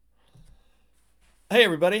Hey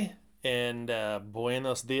everybody, and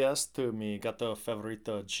buenos dias to mi gato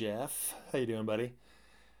favorito Jeff. How you doing, buddy?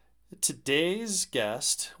 Today's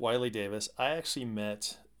guest, Wiley Davis, I actually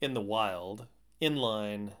met in the wild, in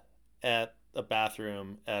line, at a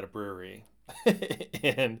bathroom at a brewery,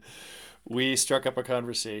 and we struck up a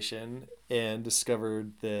conversation and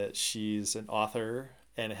discovered that she's an author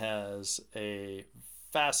and has a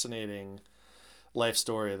fascinating life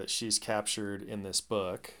story that she's captured in this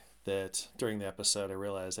book that during the episode I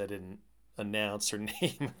realized I didn't announce her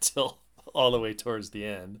name until all the way towards the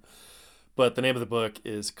end. But the name of the book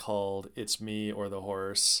is called It's Me or the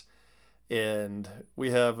Horse. And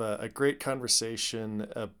we have a great conversation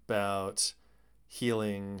about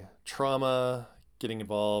healing trauma, getting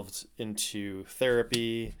involved into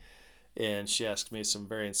therapy. And she asked me some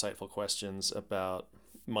very insightful questions about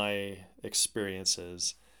my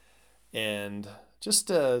experiences and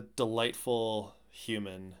just a delightful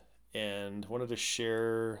human and wanted to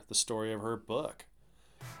share the story of her book.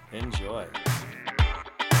 Enjoy.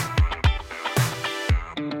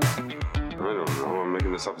 I don't know. I'm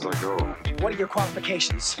making this up as I go. What are your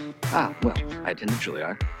qualifications? Well, I initially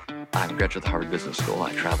are. I'm a graduate of the Harvard Business School.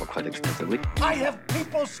 I travel quite extensively. I have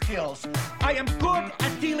people skills. I am good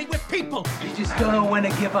at dealing with people. You just don't know when to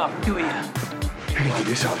give up, do you? I can do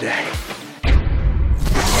this all day.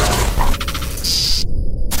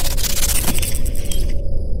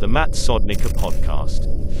 The Matt Sodnica Podcast.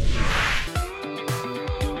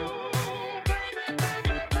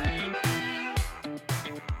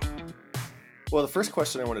 Well, the first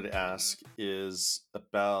question I wanted to ask is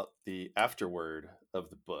about the afterword of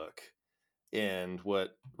the book and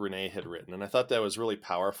what Renee had written. And I thought that was really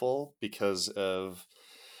powerful because of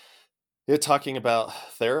it talking about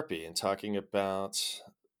therapy and talking about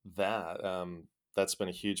that. That's been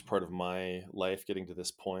a huge part of my life getting to this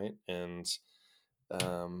point. And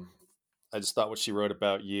um, I just thought what she wrote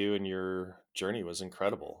about you and your journey was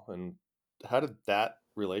incredible. And how did that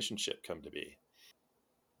relationship come to be?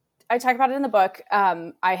 I talk about it in the book.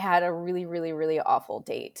 I had a really, really, really awful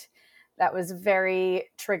date that was very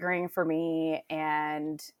triggering for me.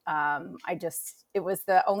 And it was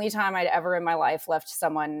the only time I'd ever in my life left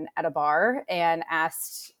someone at a bar and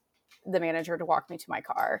asked the manager to walk me to my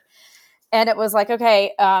car. And it was like,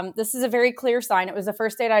 okay, this is a very clear sign. It was the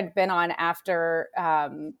first date I'd been on after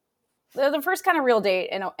the first kind of real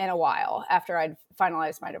date in a while after I'd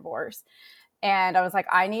finalized my divorce. And I was like,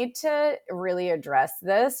 I need to really address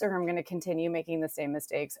this or I'm going to continue making the same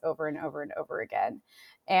mistakes over and over and over again.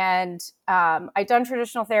 And I'd done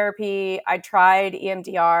traditional therapy. I tried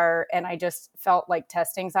EMDR and I just felt like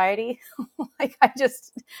test anxiety. Like I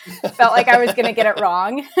just felt like I was going to get it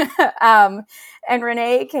wrong. And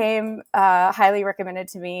Renee came highly recommended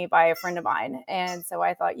to me by a friend of mine. And so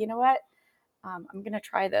I thought, you know what? I'm going to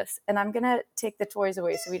try this and I'm going to take the toys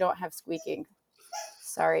away so we don't have squeaking.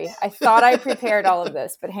 Sorry, I thought I prepared all of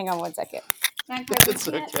this, but hang on one second. It's okay. This is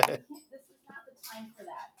not the time for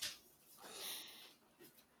that.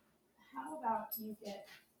 How about you get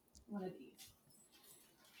one of these?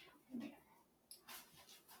 Come here.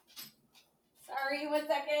 Sorry, 1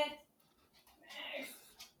 second.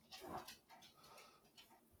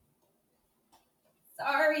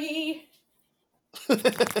 Sorry.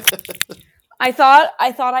 I thought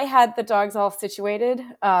I had the dogs all situated,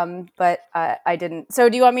 but I didn't. So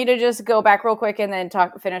do you want me to just go back real quick and then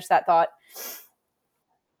finish that thought?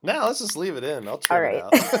 No, let's just leave it in. I'll trim All right.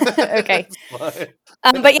 it out. Okay. It's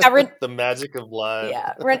But yeah, the magic of live.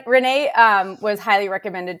 Yeah, Renee was highly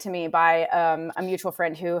recommended to me by a mutual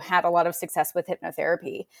friend who had a lot of success with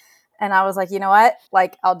hypnotherapy. And I was like, you know what?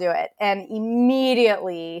 Like, I'll do it. And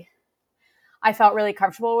immediately I felt really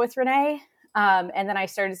comfortable with Renee. And then I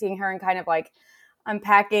started seeing her and kind of like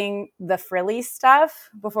unpacking the frilly stuff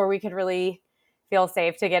before we could really feel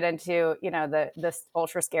safe to get into, this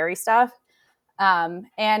ultra scary stuff.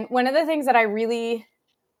 And one of the things that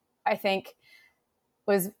I think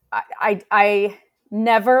was I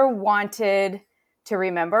never wanted to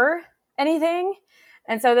remember anything.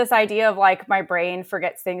 And so this idea of like my brain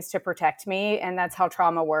forgets things to protect me, and that's how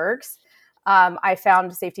trauma works. I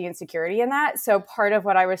found safety and security in that. So part of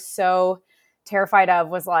what I was so terrified of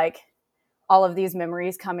was like all of these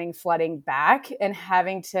memories coming flooding back and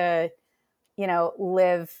having to,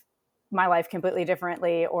 live my life completely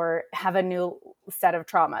differently or have a new set of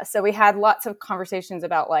trauma. So we had lots of conversations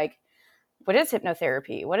about like, what is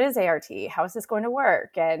hypnotherapy? What is ART? How is this going to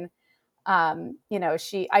work? And,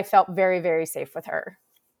 I felt very, very safe with her.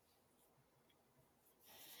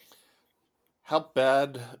 How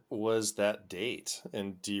bad was that date?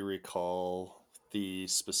 And do you recall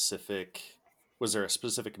was there a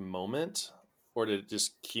specific moment or did it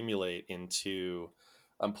just accumulate into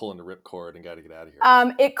I'm pulling the ripcord and got to get out of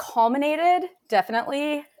here? It culminated,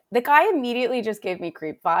 definitely. The guy immediately just gave me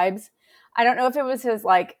creep vibes. I don't know if it was his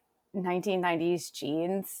like 1990s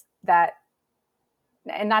jeans that,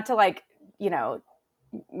 and not to like, you know,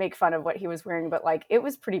 make fun of what he was wearing, but like it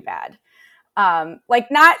was pretty bad.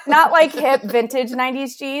 Like not like hip vintage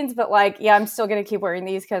 90s jeans, but like, yeah, I'm still gonna keep wearing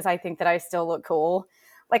these because I think that I still look cool.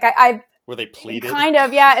 Like I Were they pleated? kind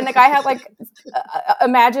of, yeah. And the guy had like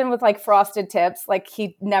imagine with like frosted tips, like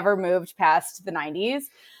he never moved past the 90s.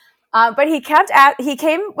 But he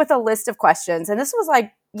came with a list of questions, and this was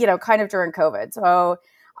like, you know, kind of during COVID. So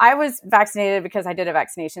I was vaccinated because I did a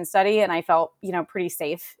vaccination study, and I felt, you know, pretty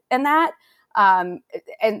safe in that.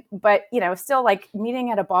 But you know, still like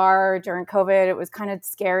meeting at a bar during COVID, it was kind of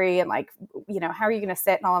scary, and like, you know, how are you going to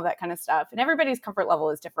sit and all of that kind of stuff. And everybody's comfort level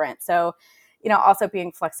is different. So, you know, also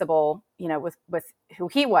being flexible, you know, with who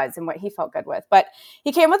he was and what he felt good with. But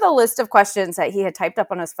he came with a list of questions that he had typed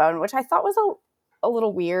up on his phone, which I thought was a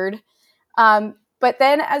little weird. But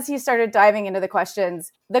then as he started diving into the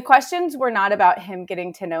questions were not about him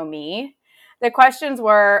getting to know me. The questions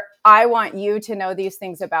were, I want you to know these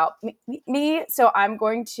things about me. So I'm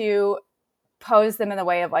going to pose them in the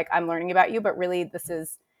way of like, I'm learning about you, but really this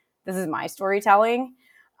is my storytelling.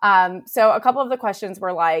 So a couple of the questions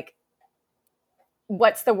were like,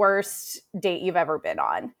 what's the worst date you've ever been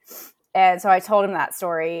on? And so I told him that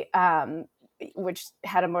story, which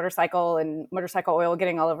had a motorcycle and motorcycle oil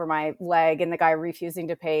getting all over my leg, and the guy refusing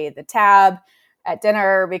to pay the tab at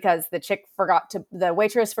dinner because the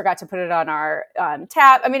waitress forgot to put it on our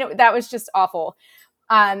tab. I mean, that was just awful.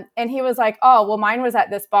 And he was like, oh, well, mine was at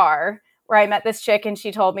this bar where I met this chick and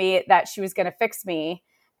she told me that she was going to fix me.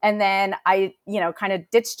 And then I, you know, kind of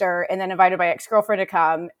ditched her and then invited my ex-girlfriend to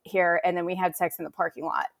come here. And then we had sex in the parking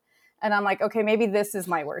lot. And I'm like, okay, maybe this is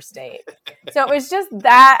my worst date. So it was just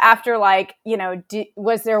that after like, you know,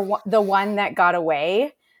 was there the one that got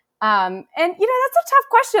away? And, you know, that's a tough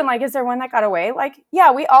question. Like, is there one that got away? Like,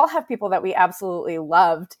 yeah, we all have people that we absolutely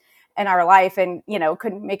loved in our life and, you know,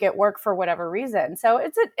 couldn't make it work for whatever reason. So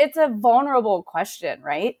it's a vulnerable question,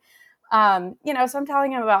 right? You know, so I'm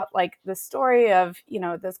telling him about like the story of, you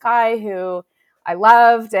know, this guy who I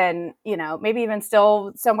loved and, you know, maybe even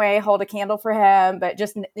still some way hold a candle for him, but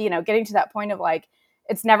just, you know, getting to that point of like,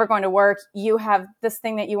 it's never going to work. You have this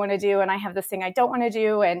thing that you want to do and I have this thing I don't want to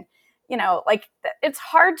do. And, you know, like it's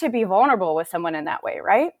hard to be vulnerable with someone in that way.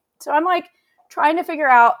 Right. So I'm like trying to figure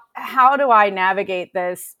out how do I navigate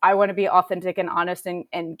this? I want to be authentic and honest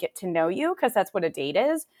and get to know you because that's what a date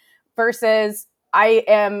is versus I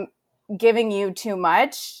am giving you too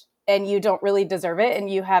much and you don't really deserve it and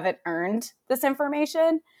you haven't earned this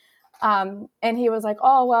information. And he was like,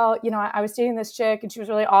 oh, well, you know, I was dating this chick and she was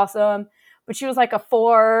really awesome, but she was like a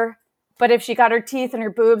 4. But if she got her teeth and her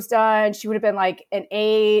boobs done, she would have been like an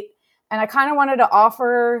 8. And I kind of wanted to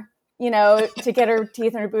offer, you know, to get her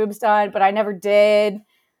teeth and her boobs done, but I never did.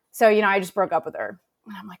 So, you know, I just broke up with her.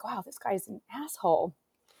 And I'm like, wow, this guy's an asshole.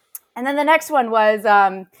 And then the next one was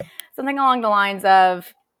something along the lines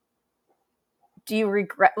of, do you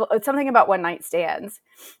regret something about one night stands?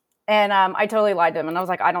 And I totally lied to him. And I was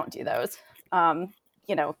like, I don't do those,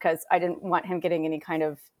 you know, because I didn't want him getting any kind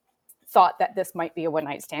of thought that this might be a one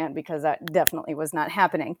night stand because that definitely was not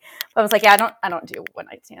happening. But I was like, yeah, I don't do one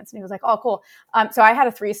night stands. And he was like, oh, cool. So I had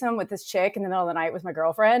a threesome with this chick in the middle of the night with my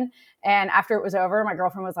girlfriend. And after it was over, my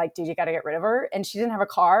girlfriend was like, dude, you got to get rid of her. And she didn't have a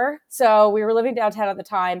car. So we were living downtown at the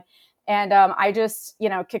time. And I just, you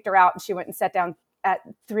know, kicked her out and she went and sat down at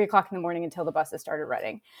 3:00 in the morning until the buses started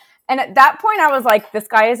running. And at that point I was like, this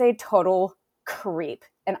guy is a total creep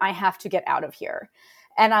and I have to get out of here.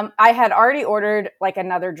 And I had already ordered like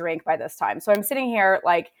another drink by this time. So I'm sitting here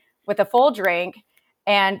like with a full drink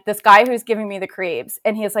and this guy who's giving me the creeps.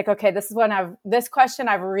 And he's like, okay, this question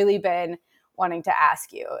I've really been wanting to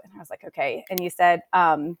ask you. And I was like, okay. And he said,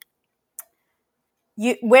 how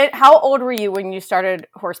old were you when you started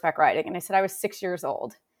horseback riding? And I said, I was 6 years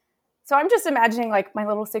old. So I'm just imagining like my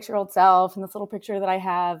little 6-year-old self and this little picture that I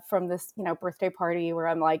have from this, you know, birthday party where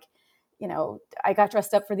I'm like, you know, I got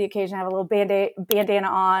dressed up for the occasion. I have a little bandana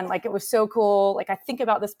on. Like it was so cool. Like I think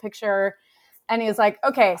about this picture and he was like,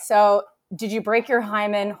 okay, so did you break your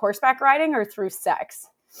hymen horseback riding or through sex?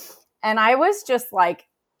 And I was just like,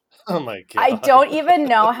 Oh my God. I don't even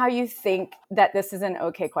know how you think that this is an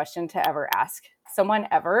okay question to ever ask someone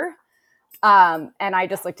ever. And I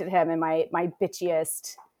just looked at him in my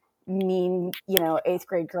bitchiest, mean, you know, 8th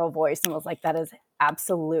grade girl voice and was like, that is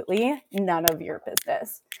absolutely none of your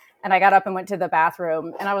business. And I got up and went to the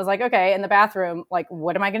bathroom, and I was like, okay, in the bathroom, like,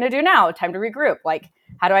 what am I going to do now? Time to regroup. Like,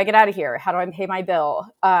 how do I get out of here? How do I pay my bill?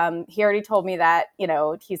 He already told me that,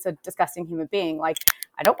 he's a disgusting human being. Like,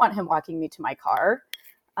 I don't want him walking me to my car.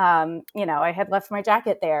 I had left my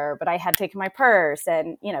jacket there, but I had taken my purse,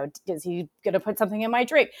 and, is he going to put something in my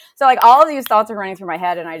drink? So like all of these thoughts are running through my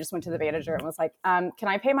head. And I just went to the manager and was like, can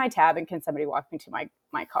I pay my tab, and can somebody walk me to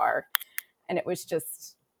my car? And it was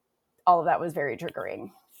just, all of that was very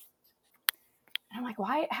triggering. And I'm like,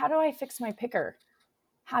 why? How do I fix my picker?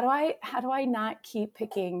 How do I not keep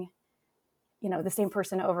picking, the same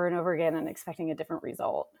person over and over again and expecting a different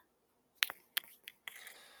result?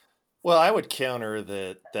 Well, I would counter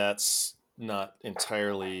that that's not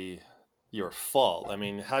entirely your fault. I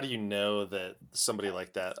mean, how do you know that somebody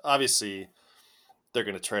like that, obviously, they're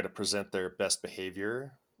going to try to present their best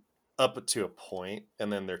behavior up to a point,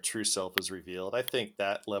 and then their true self is revealed. I think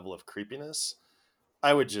that level of creepiness,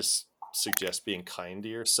 I would just suggest being kind to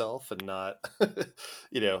yourself and not,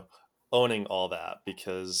 you know, owning all that,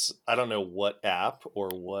 because I don't know what app or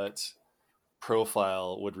what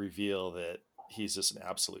profile would reveal that he's just an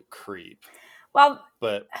absolute creep. Well,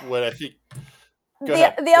 But what I think, the go other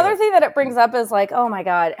ahead. thing that it brings up is like, oh my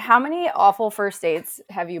God, how many awful first dates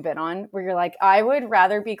have you been on where you're like, I would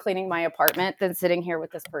rather be cleaning my apartment than sitting here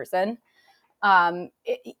with this person? So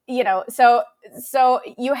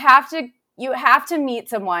you have to meet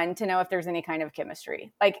someone to know if there's any kind of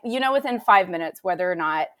chemistry. Like, within 5 minutes, whether or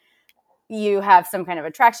not you have some kind of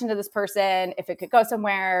attraction to this person, if it could go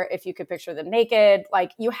somewhere, if you could picture them naked.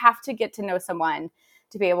 Like, you have to get to know someone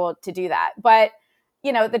to be able to do that. But,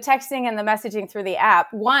 the texting and the messaging through the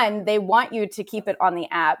app, one, they want you to keep it on the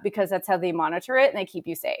app because that's how they monitor it and they keep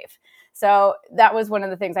you safe. So that was one of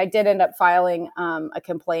the things. I did end up filing a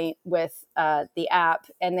complaint with the app,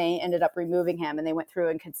 and they ended up removing him, and they went through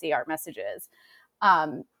and could see our messages.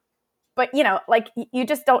 But, like, you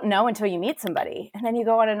just don't know until you meet somebody. And then you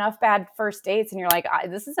go on enough bad first dates and you're like,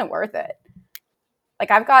 this isn't worth it.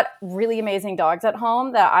 Like, I've got really amazing dogs at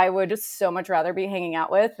home that I would just so much rather be hanging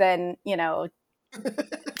out with than,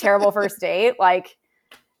 terrible first date. Like,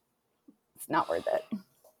 it's not worth it.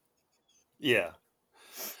 Yeah.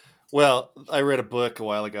 Well, I read a book a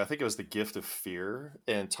while ago. I think it was The Gift of Fear,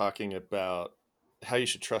 and talking about how you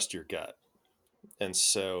should trust your gut. And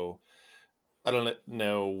so I don't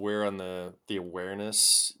know where on the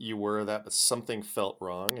awareness you were of that, but something felt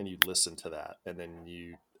wrong and you listened to that, and then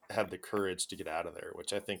you had the courage to get out of there,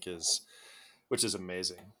 which I think which is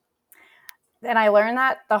amazing. And I learned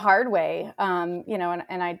that the hard way, and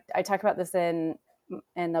I talk about this in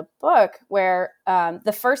the book, where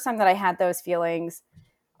the first time that I had those feelings,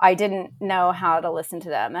 I didn't know how to listen to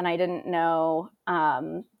them, and I didn't know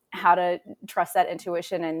how to trust that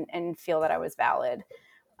intuition and feel that I was valid.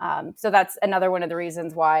 So that's another one of the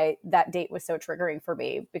reasons why that date was so triggering for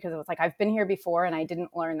me, because it was like, I've been here before and I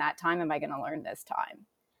didn't learn that time. Am I going to learn this time?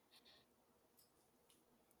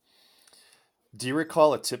 Do you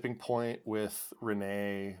recall a tipping point with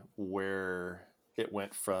Renee where it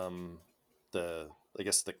went from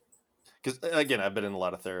because again, I've been in a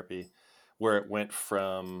lot of therapy, where it went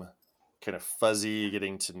from kind of fuzzy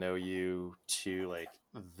getting to know you to like,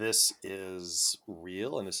 this is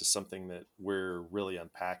real and this is something that we're really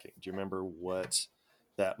unpacking? Do you remember what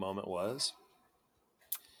that moment was?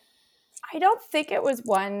 I don't think it was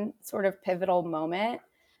one sort of pivotal moment.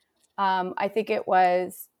 I think it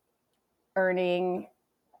was earning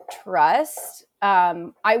trust.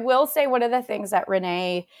 I will say one of the things that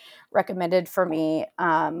Renee recommended for me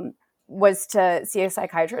was to see a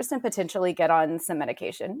psychiatrist and potentially get on some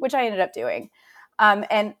medication, which I ended up doing.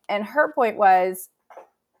 And her point was,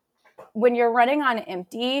 when you're running on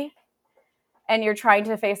empty and you're trying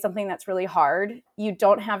to face something that's really hard, you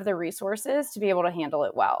don't have the resources to be able to handle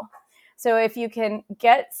it well. So if you can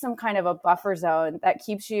get some kind of a buffer zone that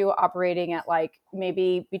keeps you operating at like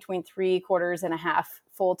maybe between 3/4 and a half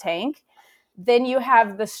full tank, then you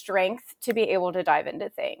have the strength to be able to dive into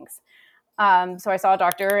things. So I saw a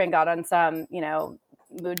doctor and got on some,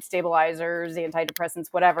 mood stabilizers, antidepressants,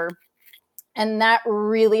 whatever. And that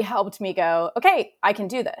really helped me go, okay, I can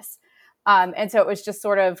do this. And so it was just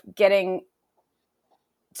sort of getting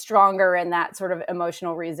stronger in that sort of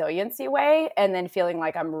emotional resiliency way, and then feeling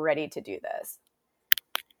like I'm ready to do this.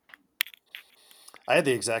 I had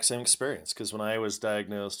the exact same experience, because when I was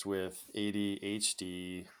diagnosed with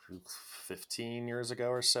ADHD 15 years ago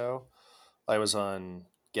or so, I was on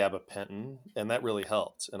gabapentin, and that really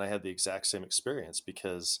helped. And I had the exact same experience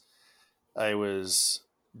because I was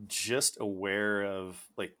just aware of,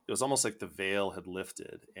 like, it was almost like the veil had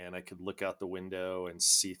lifted and I could look out the window and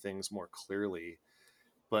see things more clearly.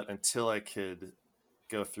 But until I could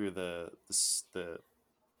go through the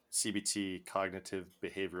CBT, cognitive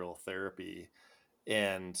behavioral therapy,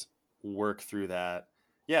 and work through that.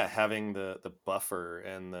 Yeah, having the buffer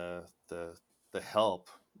and the help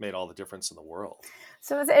made all the difference in the world.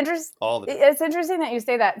 So it's interesting. All the It's interesting that you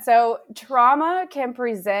say that. So trauma can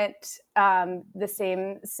present the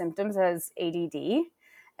same symptoms as ADD.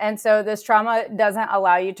 And so this trauma doesn't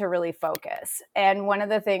allow you to really focus. And one of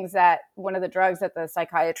the drugs that the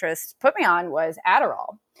psychiatrist put me on was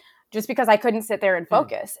Adderall, just because I couldn't sit there and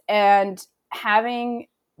focus. And having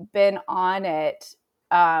been on it,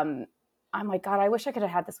 I'm like, God, I wish I could have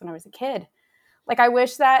had this when I was a kid. Like, I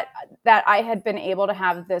wish that I had been able to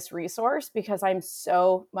have this resource, because I'm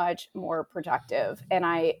so much more productive and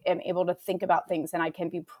I am able to think about things, and I can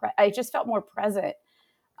be, I just felt more present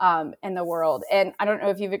in the world. And I don't know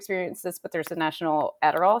if you've experienced this, but there's a national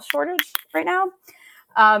Adderall shortage right now.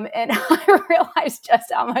 And I realized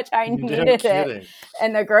just how much I needed it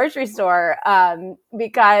in the grocery store,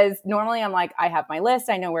 because normally I'm like, I have my list.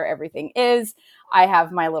 I know where everything is. I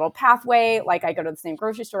have my little pathway. Like, I go to the same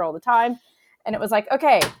grocery store all the time. And it was like,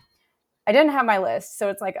 okay, I didn't have my list. So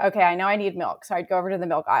it's like, okay, I know I need milk. So I'd go over to the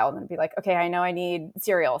milk aisle and then be like, okay, I know I need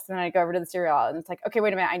cereal. So then I'd go over to the cereal aisle, and it's like, okay,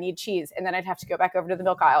 wait a minute, I need cheese. And then I'd have to go back over to the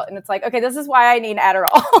milk aisle. And it's like, okay, this is why I need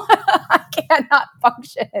Adderall. I cannot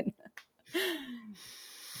function.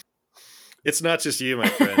 It's not just you, my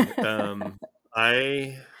friend.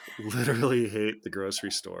 I literally hate the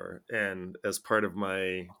grocery store. And as part of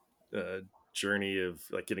my journey of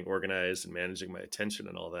like getting organized and managing my attention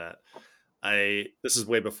and all that, this is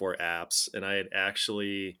way before apps, and I had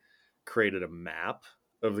actually created a map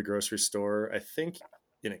of the grocery store, I think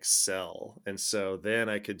in Excel. And so then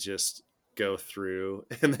I could just go through,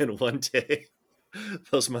 and then one day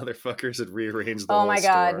those motherfuckers had rearranged the whole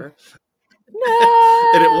store.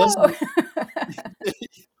 No. And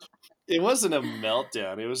it wasn't a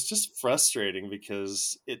meltdown. It was just frustrating,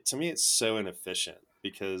 because to me it's so inefficient,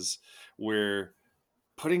 because we're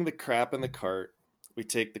putting the crap in the cart. We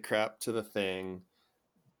take the crap to the thing,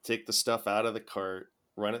 take the stuff out of the cart,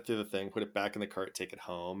 run it through the thing, put it back in the cart, take it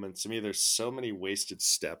home. And to me, there's so many wasted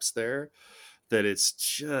steps there that it's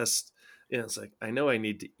just, it's like, I know I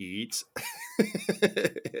need to eat.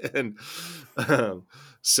 And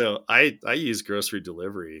so I use grocery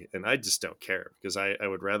delivery, and I just don't care, because I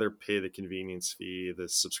would rather pay the convenience fee, the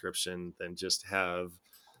subscription, than just have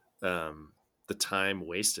the time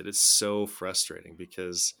wasted. It's so frustrating,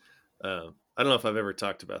 because I don't know if I've ever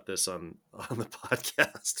talked about this on the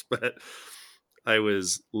podcast, but I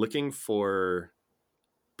was looking for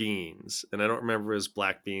beans, and I don't remember if it was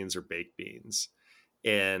black beans or baked beans.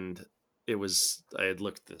 And I had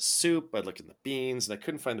looked at the soup, I'd looked at the beans, and I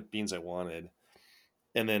couldn't find the beans I wanted.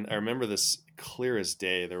 And then I remember this clear as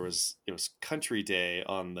day. It was Country Day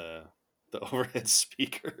on the overhead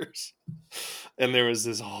speakers, and there was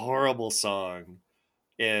this horrible song.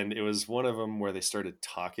 And it was one of them where they started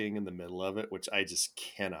talking in the middle of it, which I just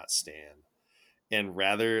cannot stand. And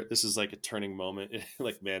rather, this is like a turning moment,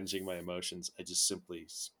 like managing my emotions. I just simply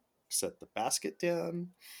set the basket down,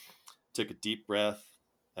 took a deep breath,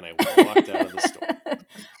 and I walked out of the store.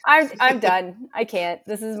 I'm done. I can't.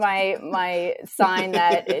 This is my sign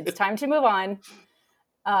that it's time to move on.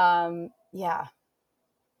 Yeah.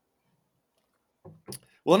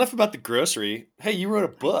 Well, enough about the grocery. Hey, you wrote a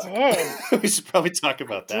book. I did. We should probably talk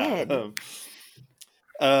about that.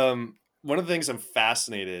 One of the things I'm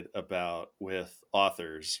fascinated about with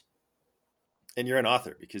authors, and you're an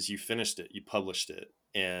author because you finished it, you published it,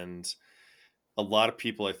 and a lot of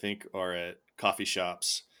people, I think, are at coffee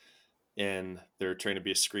shops and they're trying to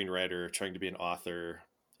be a screenwriter, trying to be an author.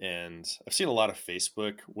 And I've seen a lot of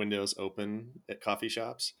Facebook windows open at coffee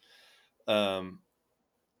shops.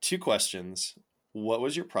 Two questions. What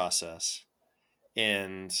was your process?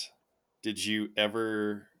 And did you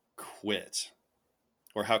ever quit?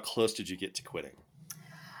 Or how close did you get to quitting?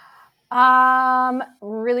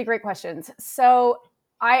 Really great questions. So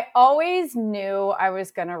I always knew I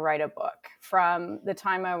was going to write a book from the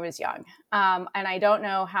time I was young. And I don't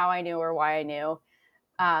know how I knew or why I knew.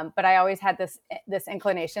 But I always had this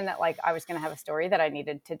inclination that like I was going to have a story that I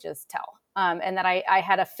needed to just tell. And that I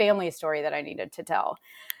had a family story that I needed to tell.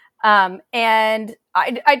 And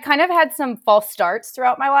I'd kind of had some false starts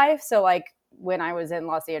throughout my life. So like when I was in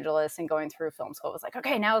Los Angeles and going through film school, it was like,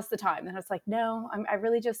 okay, now is the time. And I was like, no, I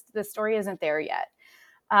really just, the story isn't there yet.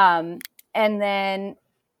 And then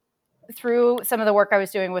through some of the work I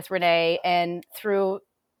was doing with Renee and through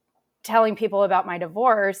telling people about my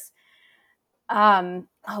divorce, a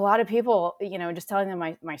lot of people, just telling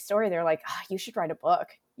them my story, they're like, oh, you should write a book.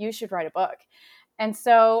 You should write a book. And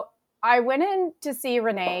so I went in to see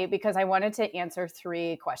Renee because I wanted to answer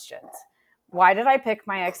 3 questions. Why did I pick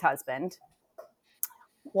my ex-husband?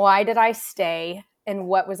 Why did I stay? And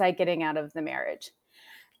what was I getting out of the marriage?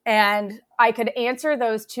 And I could answer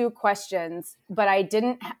those 2 questions, but I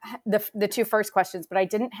didn't, the 2 first questions, but I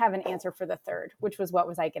didn't have an answer for the third, which was what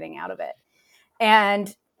was I getting out of it?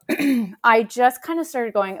 And I just kind of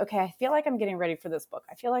started going, okay, I feel like I'm getting ready for this book.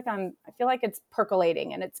 I feel like it's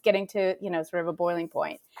percolating and it's getting to, sort of a boiling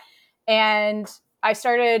point. And I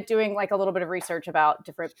started doing like a little bit of research about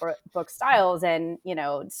different book styles and,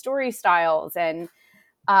 story styles. And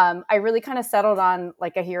I really kind of settled on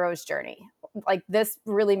like a hero's journey. Like this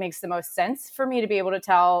really makes the most sense for me to be able to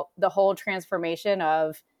tell the whole transformation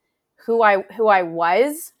of who I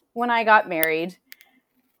was when I got married,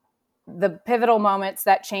 the pivotal moments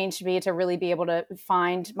that changed me to really be able to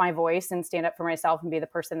find my voice and stand up for myself and be the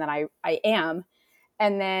person that I am.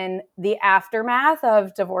 And then the aftermath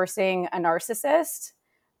of divorcing a narcissist,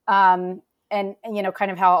 and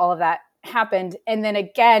kind of how all of that happened. And then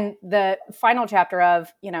again, the final chapter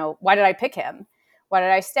of, why did I pick him? Why did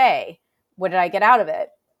I stay? What did I get out of it?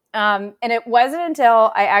 And it wasn't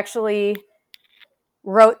until I actually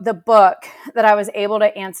wrote the book that I was able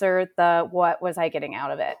to answer what was I getting out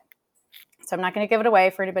of it? So I'm not going to give it away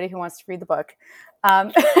for anybody who wants to read the book.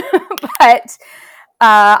 But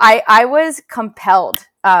I was compelled.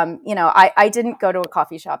 I didn't go to a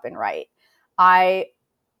coffee shop and write. I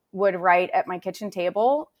would write at my kitchen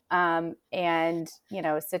table and,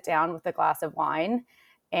 sit down with a glass of wine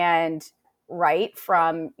and write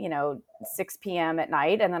from, 6 p.m. at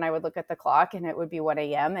night. And then I would look at the clock and it would be 1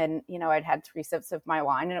 a.m. And, I'd had 3 sips of my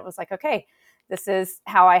wine and it was like, okay, this is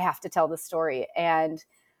how I have to tell the story. And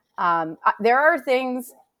there are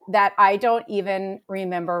things that I don't even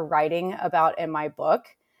remember writing about in my book.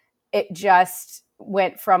 It just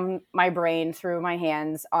went from my brain through my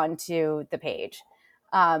hands onto the page.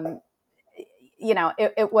 It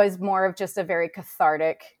was more of just a very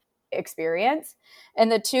cathartic experience.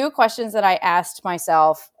 And the 2 questions that I asked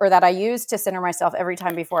myself, or that I used to center myself every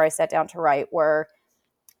time before I sat down to write, were,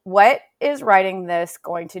 what is writing this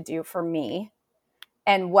going to do for me?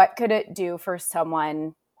 And what could it do for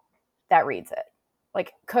someone that reads it?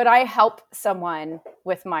 Like, could I help someone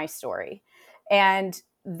with my story? And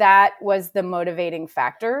that was the motivating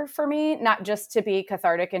factor for me, not just to be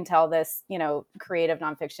cathartic and tell this, creative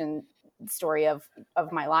nonfiction story of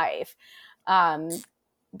my life.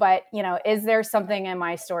 But, is there something in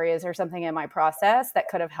my story? Is there something in my process that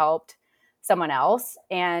could have helped someone else?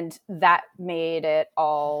 And that made it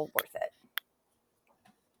all worth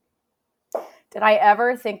it. Did I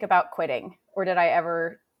ever think about quitting,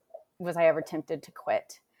 or was I ever tempted to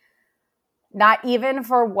quit? Not even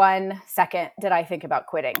for 1 second did I think about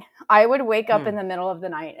quitting. I would wake up in the middle of the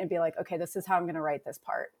night and be like, okay, this is how I'm going to write this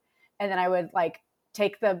part. And then I would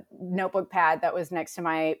take the notebook pad that was next to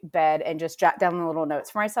my bed and just jot down the little notes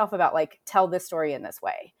for myself about tell this story in this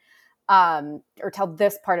way. Or tell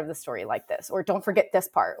this part of the story like this, or don't forget this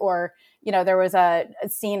part. Or, there was a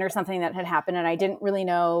scene or something that had happened and I didn't really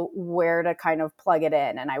know where to kind of plug it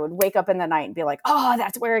in. And I would wake up in the night and be like, oh,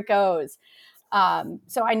 that's where it goes.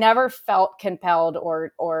 So I never felt compelled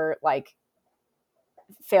or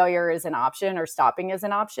failure is an option or stopping is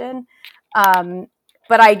an option.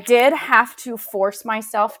 But I did have to force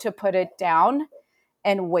myself to put it down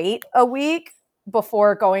and wait a week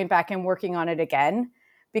before going back and working on it again,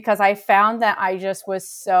 because I found that I just was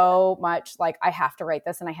so much like, I have to write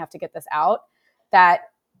this and I have to get this out, that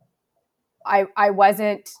I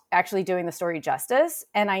wasn't actually doing the story justice.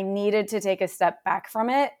 And I needed to take a step back from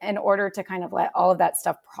it in order to kind of let all of that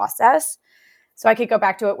stuff process so I could go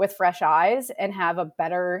back to it with fresh eyes and have a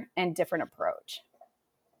better and different approach.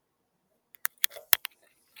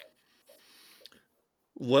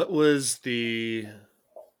 What was the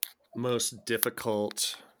most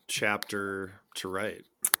difficult chapter to write?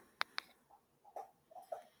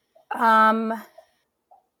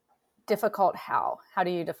 Difficult how? How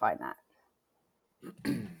do you define that?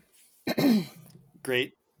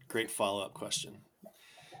 Great follow-up question.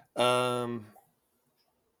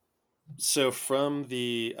 So from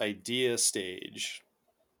the idea stage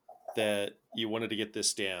that you wanted to get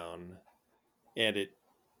this down and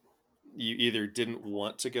you either didn't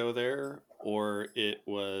want to go there or it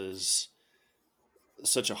was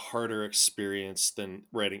such a harder experience than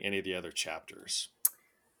writing any of the other chapters?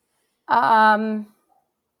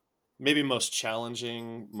 Maybe most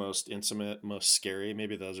challenging, most intimate, most scary.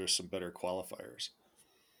 Maybe those are some better qualifiers.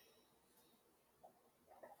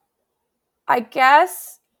 I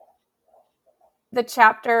guess the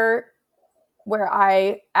chapter where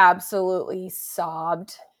I absolutely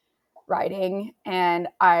sobbed writing, and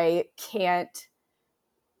I can't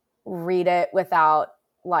read it without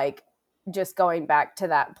like just going back to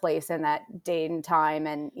that place and that day and time,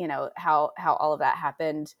 and how all of that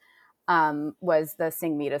happened. Was the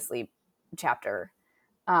Sing Me to Sleep chapter,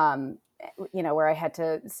 where I had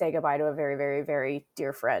to say goodbye to a very, very, very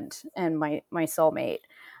dear friend and my soulmate.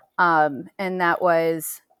 And that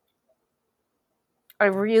was, I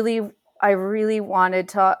really wanted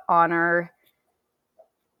to honor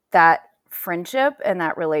that friendship and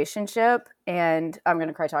that relationship. And I'm going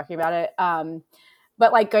to cry talking about it.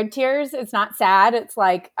 But like good tears, it's not sad. It's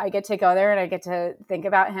like, I get to go there and I get to think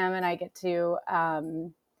about him, and I get to,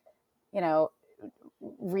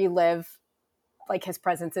 relive like his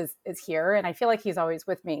presence is here. And I feel like he's always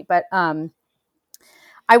with me, but,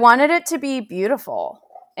 I wanted it to be beautiful,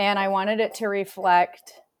 and I wanted it to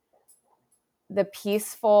reflect the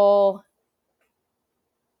peaceful,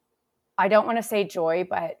 I don't want to say joy,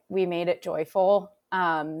 but we made it joyful,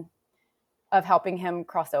 of helping him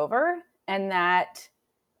cross over, and that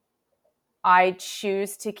I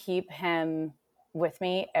choose to keep him with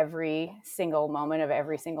me every single moment of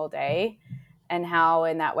every single day, and how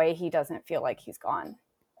in that way he doesn't feel like he's gone.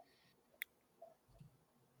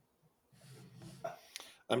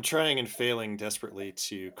 I'm trying and failing desperately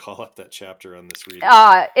to call up that chapter on this reading.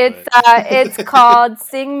 It's called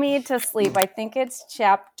Sing Me to Sleep. I think it's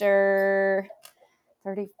chapter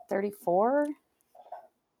 34.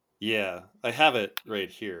 Yeah, I have it right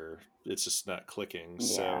here. It's just not clicking. Yeah.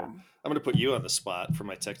 So I'm going to put you on the spot for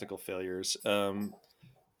my technical failures.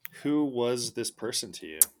 Who was this person to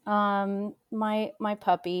you? My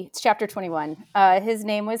puppy. It's chapter 21. His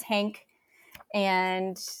name was Hank,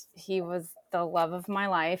 and he was the love of my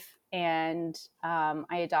life. And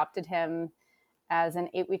I adopted him as an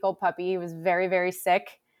 8-week-old puppy. He was very, very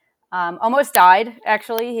sick. Almost died,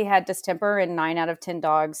 actually. He had distemper, and 9 out of 10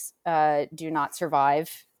 dogs do not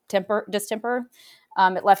survive distemper.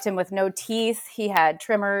 It left him with no teeth. He had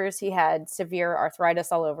tremors. He had severe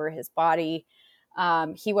arthritis all over his body.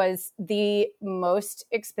 He was the most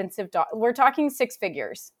expensive dog. We're talking 6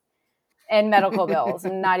 figures in medical bills.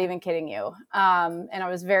 I'm not even kidding you. And I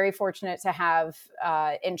was very fortunate to have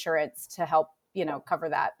insurance to help, cover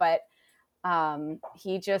that. But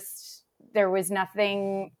there was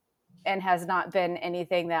nothing, and has not been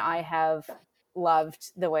anything that I have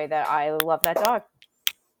loved the way that I love that dog.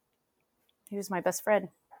 He was my best friend.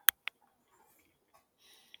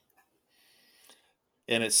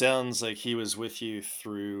 And it sounds like he was with you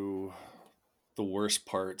through the worst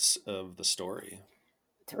parts of the story.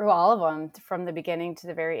 Through all of them, from the beginning to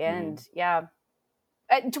the very end. Mm-hmm. Yeah.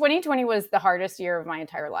 2020 was the hardest year of my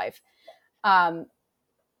entire life. In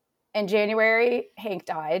January, Hank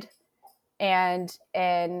died. And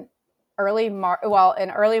in early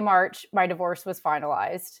March, my divorce was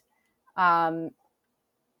finalized.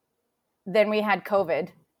 Then we had COVID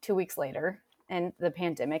 2 weeks later, and the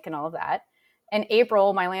pandemic and all of that. In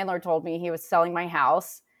April, my landlord told me he was selling my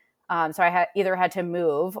house. So I either had to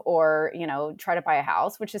move or, try to buy a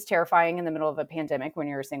house, which is terrifying in the middle of a pandemic when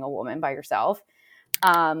you're a single woman by yourself.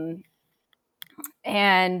 And,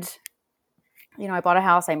 I bought a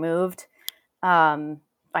house, I moved. I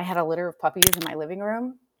had a litter of puppies in my living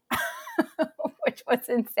room, which was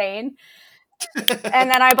insane.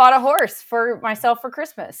 And then I bought a horse for myself for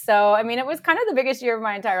Christmas. So, it was kind of the biggest year of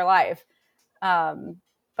my entire life.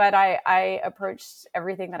 But I approached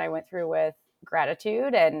everything that I went through with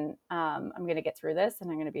gratitude, and I'm going to get through this,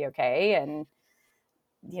 and I'm going to be okay. And,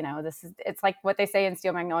 it's like what they say in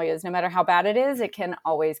Steel Magnolias, no matter how bad it is, it can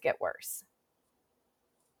always get worse.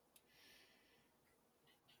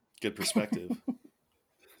 Good perspective.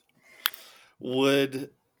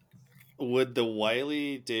 Would the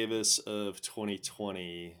Wiley Davis of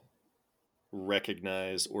 2020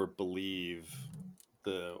 recognize or believe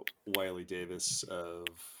the Wiley Davis of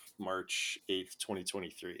March 8th,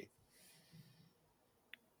 2023?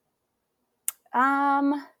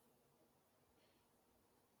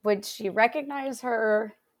 Would she recognize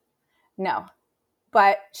her? No,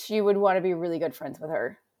 but she would want to be really good friends with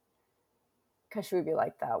her, because she would be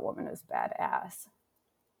like, that woman is badass.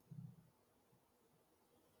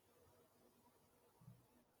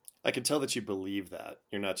 I can tell that you believe that.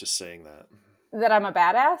 You're not just saying that. That I'm a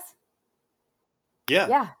badass?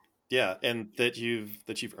 Yeah. Yeah, and that you've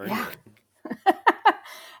earned it.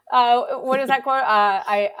 What is that quote?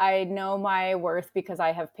 I know my worth because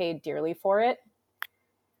I have paid dearly for it.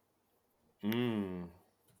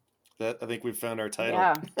 That, I think we've found our title.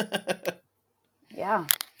 Yeah. Yeah.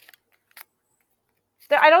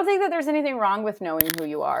 I don't think that there's anything wrong with knowing who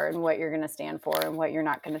you are and what you're going to stand for and what you're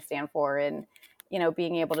not going to stand for. And,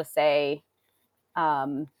 being able to say,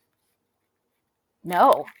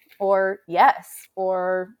 no, or yes,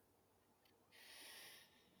 or,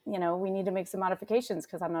 we need to make some modifications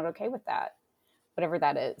because I'm not okay with that, whatever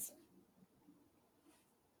that is.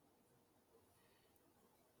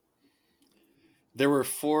 There were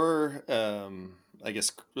four, I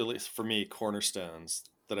guess, at least for me, cornerstones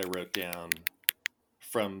that I wrote down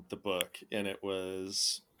from the book, and it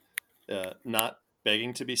was not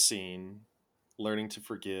begging to be seen, learning to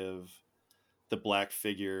forgive, the black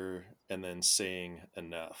figure, and then saying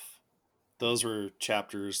enough. Those were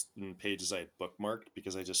chapters and pages I had bookmarked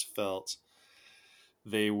because I just felt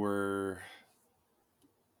they were,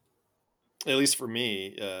 at least for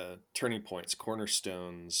me, turning points,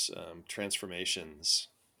 cornerstones, transformations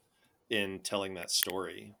in telling that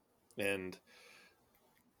story. And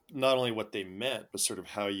not only what they meant, but sort of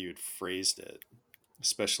how you'd phrased it,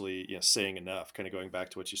 especially, saying enough, kind of going back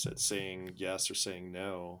to what you said, saying yes or saying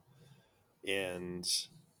no, and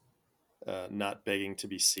not begging to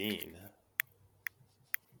be seen.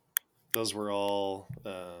 Those were all,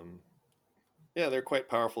 yeah, they're quite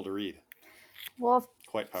powerful to read. Well,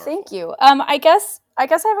 Quite powerful. thank you. I guess I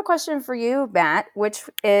have a question for you, Matt, which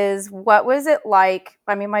is, what was it like?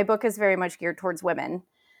 I mean, my book is very much geared towards women,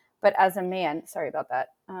 but as a man, sorry about that.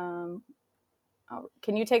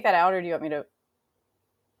 Can you take that out, or do you want me to?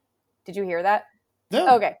 Did you hear that?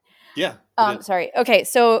 No. Okay. Yeah. Sorry. Okay.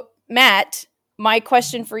 So, Matt, my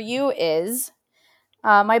question for you is,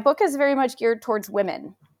 my book is very much geared towards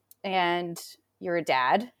women, and you're a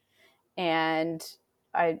dad, and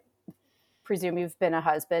I presume you've been a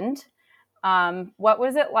husband. What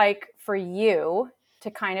was it like for you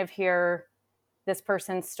to kind of hear this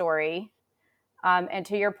person's story? And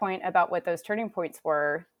to your point about what those turning points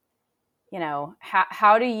were,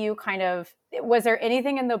 how do you was there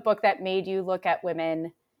anything in the book that made you look at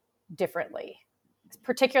women differently,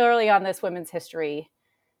 particularly on this Women's History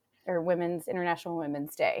or International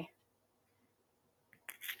Women's Day?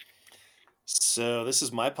 So this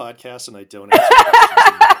is my podcast, and I don't answer questions.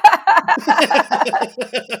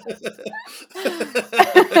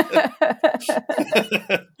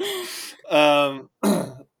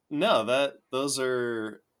 No, those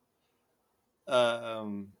are,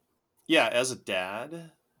 yeah. As a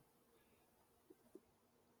dad,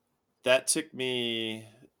 that took me a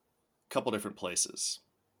couple different places.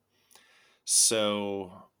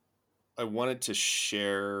 So I wanted to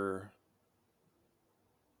share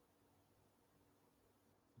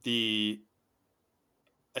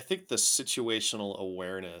I think the situational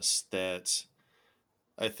awareness that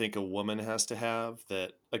I think a woman has to have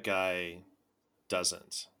that a guy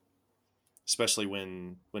doesn't, especially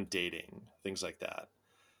when dating, things like that.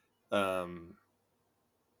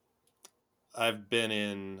 I've been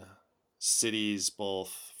in cities,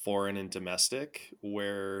 both foreign and domestic,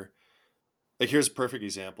 where, like, here's a perfect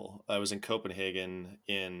example. I was in Copenhagen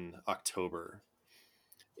in October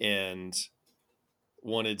and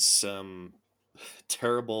wanted some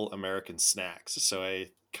terrible American snacks. So I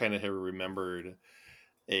kind of have remembered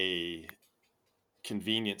a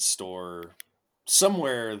convenience store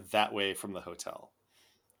somewhere that way from the hotel.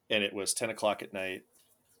 And it was 10 o'clock at night.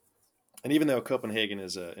 And even though Copenhagen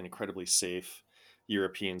is an incredibly safe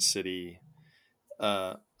European city,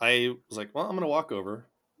 I was like, well, I'm going to walk over,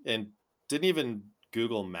 and didn't even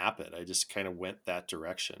Google map it. I just kind of went that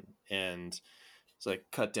direction. And it's like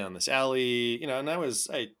cut down this alley, and I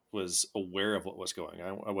was aware of what was going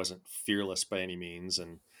on. I wasn't fearless by any means.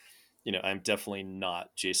 And, I'm definitely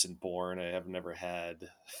not Jason Bourne. I have never had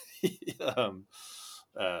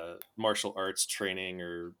martial arts training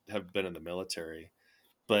or have been in the military,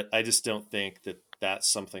 but I just don't think that that's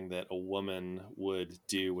something that a woman would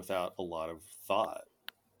do without a lot of thought.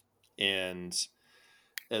 And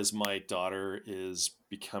as my daughter is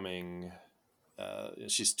becoming,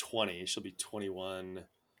 she's 20, she'll be 21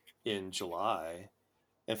 in July,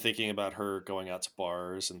 and thinking about her going out to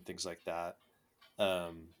bars and things like that.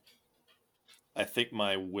 I think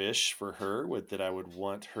my wish for her would that I would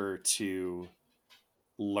want her to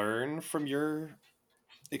learn from your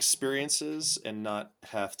experiences and not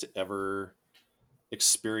have to ever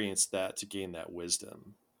experience that to gain that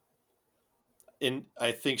wisdom. And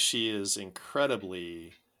I think she is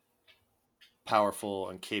incredibly powerful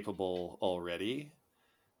and capable already,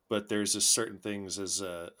 but there's just certain things as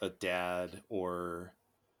a dad, or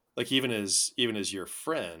like even as your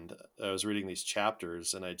friend. I was reading these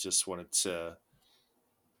chapters and I just wanted to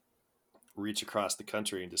reach across the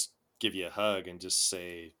country and just give you a hug and just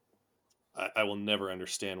say, I will never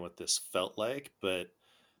understand what this felt like, but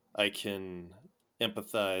I can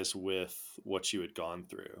empathize with what you had gone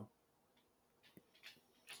through.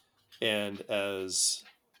 And as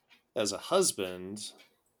a husband,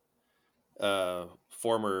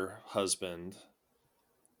 former husband,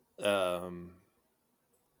 um,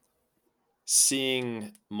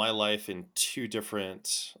 seeing my life in two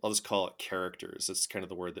different, I'll just call it characters. That's kind of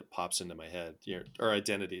the word that pops into my head. Or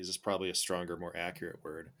identities is probably a stronger, more accurate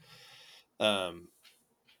word. Um,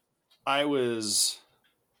 I was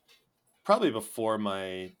probably before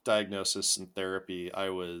my diagnosis and therapy, I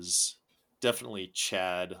was definitely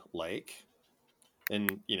Chad like,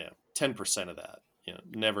 and 10% of that.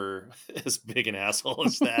 Never as big an asshole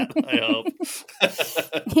as that, I hope.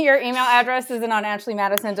 Your email address isn't on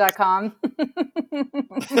ashleymadison.com.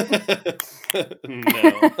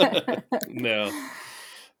 No. No.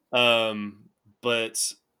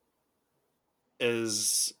 But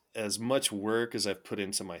as much work as I've put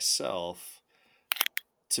into myself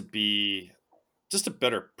to be just a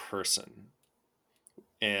better person,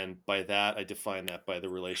 and by that I define that by the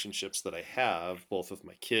relationships that I have, both with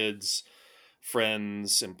my kids,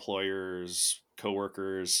 friends, employers,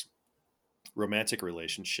 coworkers, romantic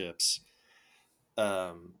relationships.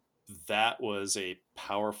 um, that was a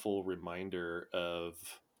powerful reminder of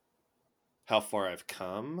how far I've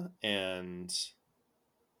come, and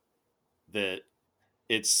that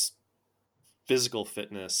it's physical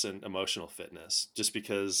fitness and emotional fitness. Just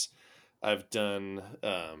because I've done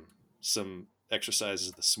some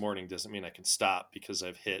exercises this morning doesn't mean I can stop because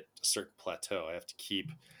I've hit a certain plateau. I have to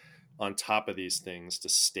keep on top of these things to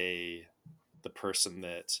stay the person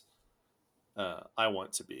that I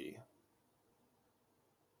want to be.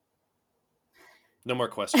 No more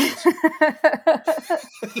questions.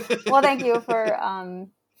 Well, thank you for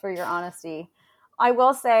your honesty. I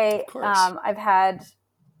will say Of course. I've had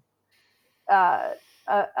a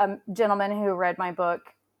gentleman who read my book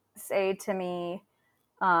say to me,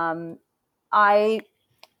 I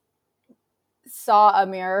saw a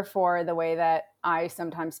mirror for the way that I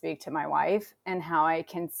sometimes speak to my wife and how I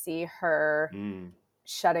can see her Mm.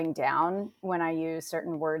 shutting down when I use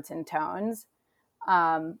certain words and tones.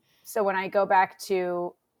 So when I go back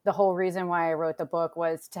to the whole reason why I wrote the book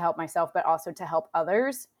was to help myself, but also to help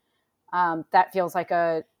others. That feels like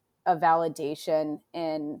a validation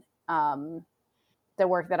in the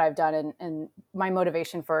work that I've done and my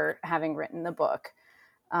motivation for having written the book.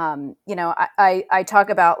 I talk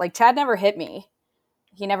about, like, Chad never hit me.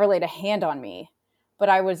 He never laid a hand on me, but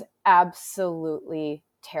I was absolutely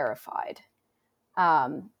terrified.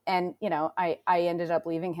 And I ended up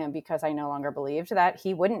leaving him because I no longer believed that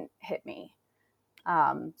he wouldn't hit me.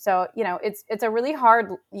 So it's a really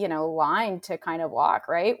hard line to kind of walk,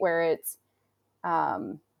 right? Where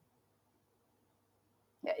um,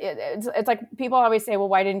 it's like people always say, well,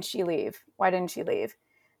 why didn't she leave? Why didn't she leave?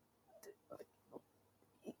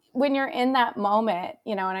 When you're in that moment,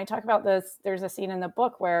 and I talk about this, there's a scene in the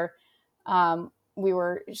book where we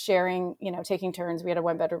were sharing, taking turns. We had a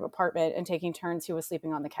 1-bedroom apartment and taking turns. Who was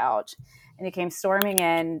sleeping on the couch, and he came storming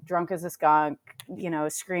in, drunk as a skunk,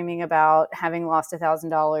 screaming about having lost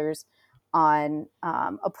 $1,000 on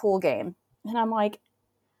a pool game. And I'm like,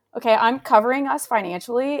 okay, I'm covering us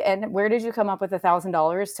financially, and where did you come up with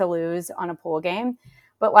 $1,000 to lose on a pool game?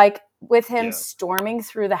 But like with him Yeah. storming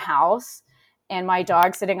through the house and my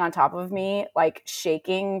dog sitting on top of me, like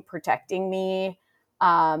shaking, protecting me,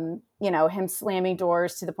 him slamming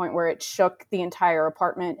doors to the point where it shook the entire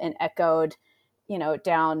apartment and echoed,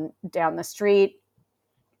 down the street,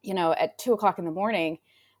 at 2:00 in the morning.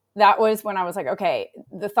 That was when I was like, okay,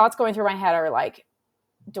 the thoughts going through my head are like,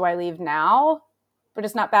 do I leave now? But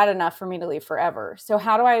it's not bad enough for me to leave forever. So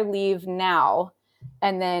how do I leave now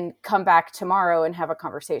and then come back tomorrow and have a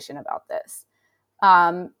conversation about this?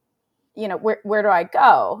 Where do I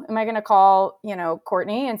go? Am I going to call,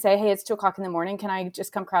 Courtney and say, hey, it's 2:00 in the morning. Can I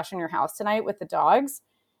just come crash in your house tonight with the dogs?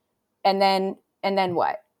 And then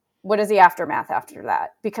what? What is the aftermath after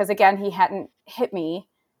that? Because again, he hadn't hit me.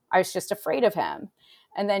 I was just afraid of him.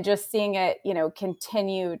 And then just seeing it,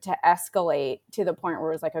 continue to escalate to the point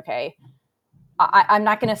where it was like, okay, I'm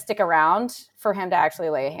not going to stick around for him to actually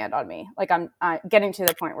lay a hand on me. Like I'm getting to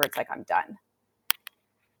the point where it's like, I'm done.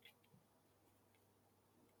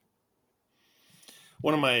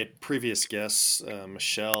 One of my previous guests,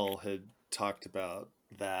 Michelle, had talked about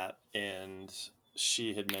that, and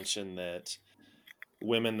she had mentioned that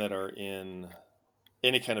women that are in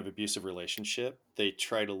any kind of abusive relationship, they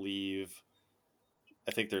try to leave.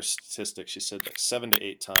 I think there's statistics. She said like 7 to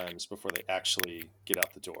 8 times before they actually get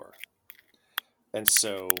out the door. And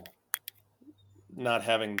so, not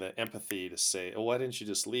having the empathy to say, "Oh, why didn't you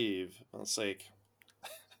just leave?" Well, it's like,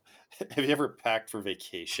 have you ever packed for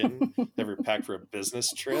vacation? Ever packed for a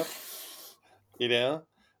business trip? You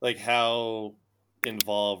like how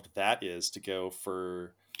involved that is to go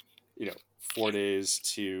for 4 days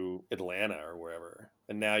to Atlanta or wherever,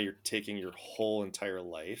 and now you're taking your whole entire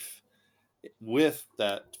life with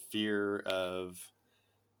that fear of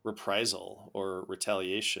reprisal or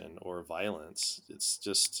retaliation or violence. It's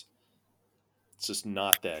just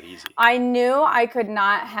not that easy. I knew I could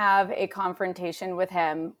not have a confrontation with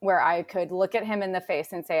him where I could look at him in the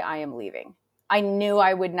face and say, I am leaving. I knew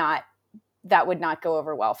that would not go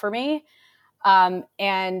over well for me.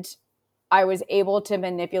 And I was able to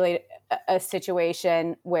manipulate a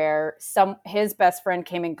situation where his best friend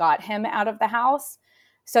came and got him out of the house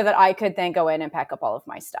so that I could then go in and pack up all of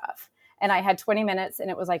my stuff. And I had 20 minutes, and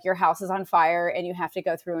it was like, your house is on fire and you have to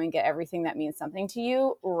go through and get everything that means something to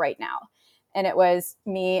you right now. And it was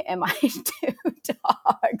me and my 2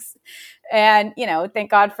 dogs. And,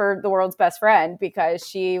 thank God for the world's best friend, because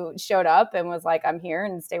she showed up and was like, I'm here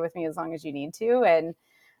and stay with me as long as you need to. And,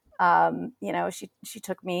 she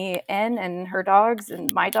took me in and her dogs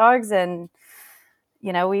and my dogs, and,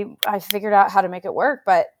 I figured out how to make it work.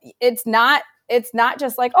 But it's not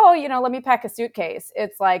just like, oh, let me pack a suitcase.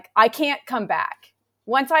 It's like, I can't come back.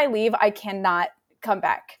 Once I leave, I cannot come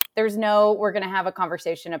back. There's no, we're going to have a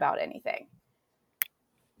conversation about anything.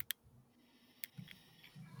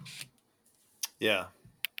 Yeah.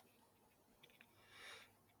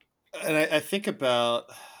 And I think about,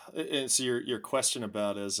 and so your question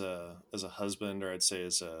about as a husband, or I'd say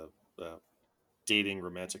as a dating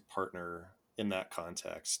romantic partner in that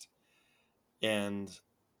context. And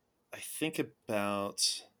I think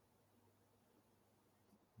about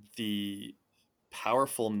the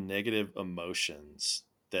powerful negative emotions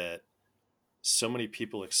that so many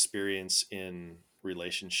people experience in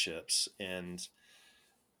relationships. And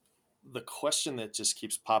the question that just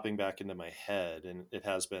keeps popping back into my head, and it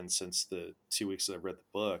has been since the 2 weeks that I've read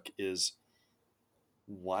the book, is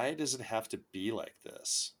why does it have to be like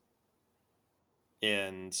this?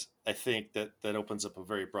 And I think that that opens up a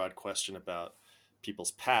very broad question about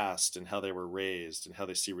people's past and how they were raised and how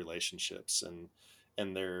they see relationships, and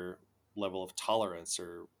their level of tolerance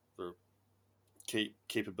or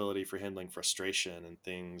capability for handling frustration and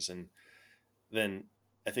things. And then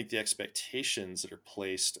I think the expectations that are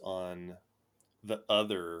placed on the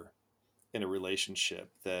other in a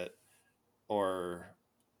relationship that are,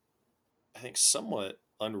 I think, somewhat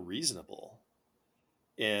unreasonable.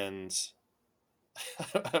 And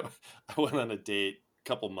I went on a date a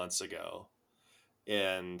couple months ago,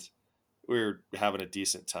 and we were having a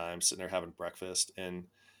decent time sitting there having breakfast, and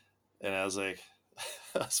I was like,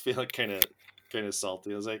 I was feeling kind of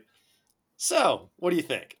salty. I was like, so what do you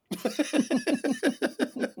think?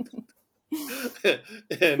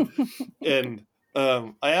 and and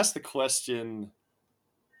I asked the question.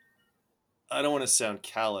 I don't want to sound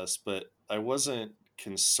callous, but I wasn't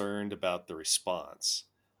concerned about the response.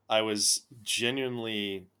 I was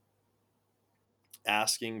genuinely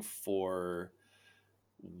asking for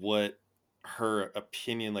what her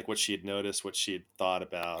opinion, like what she had noticed, what she had thought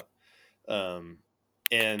about. Um,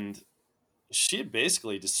 and she had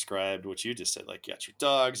basically described what you just said, like, you got your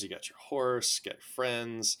dogs, you got your horse, got your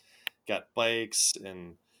friends, got bikes.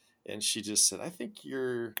 And she just said, I think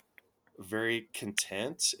you're very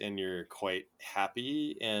content and you're quite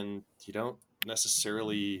happy and you don't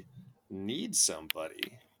necessarily need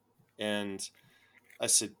somebody. And I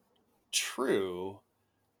said, true,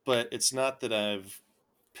 but it's not that I've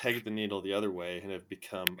pegged the needle the other way and have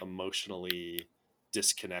become emotionally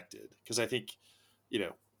disconnected. Because I think, you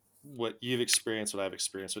know, what you've experienced, what I've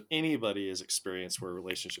experienced, what anybody has experienced where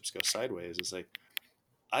relationships go sideways is like,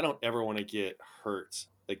 I don't ever want to get hurt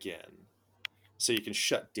again. So you can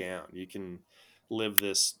shut down. You can live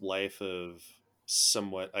this life of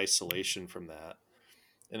somewhat isolation from that.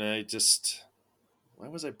 And I just, why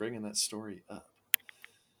was I bringing that story up?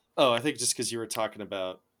 Oh, I think just because you were talking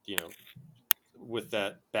about, with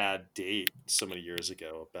that bad date so many years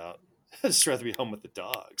ago about I'd just rather be home with the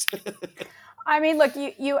dogs. I mean, look,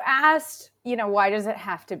 you asked, why does it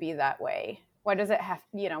have to be that way? Why does it have,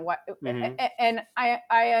 what? Mm-hmm. And I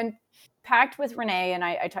unpacked with Renee, and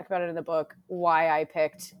I talk about it in the book, why I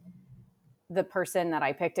picked the person that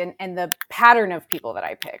I picked and the pattern of people that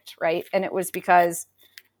I picked, right? And it was because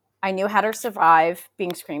I knew how to survive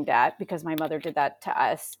being screamed at, because my mother did that to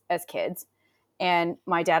us as kids. And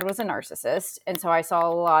my dad was a narcissist. And so I saw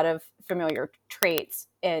a lot of familiar traits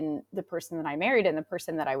in the person that I married and the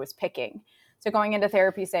person that I was picking. So going into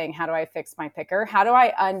therapy saying, how do I fix my picker? How do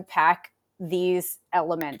I unpack these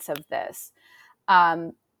elements of this?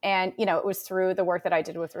 And, it was through the work that I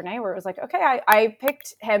did with Renee where it was like, okay, I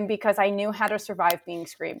picked him because I knew how to survive being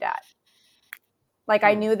screamed at. Like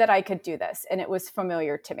I knew that I could do this and it was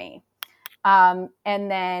familiar to me. And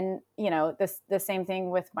then, the same thing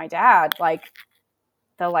with my dad, like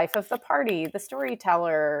the life of the party, the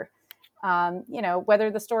storyteller,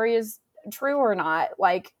 whether the story is true or not,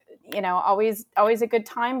 like, always a good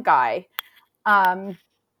time guy. Um,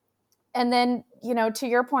 and then, to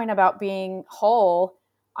your point about being whole,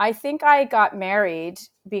 I think I got married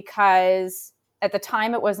because at the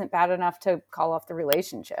time it wasn't bad enough to call off the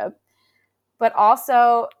relationship, but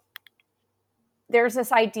also there's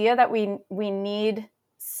this idea that we need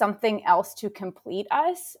something else to complete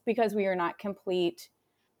us because we are not complete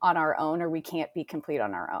on our own, or we can't be complete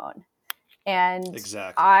on our own. And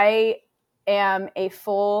Exactly. I am a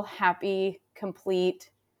full, happy, complete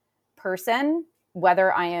person,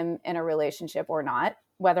 whether I am in a relationship or not,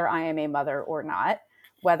 whether I am a mother or not,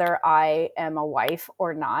 whether I am a wife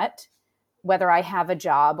or not, whether I have a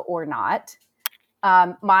job or not.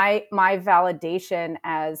 My validation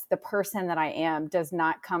as the person that I am does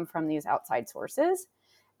not come from these outside sources.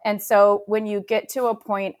 And so when you get to a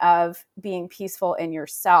point of being peaceful in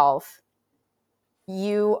yourself,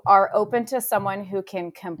 you are open to someone who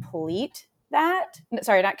can complete that.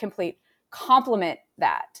 Sorry, not complete, complement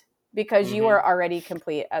that, because you are already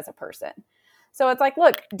complete as a person. So it's like,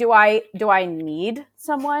 look, do I need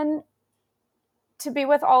someone to be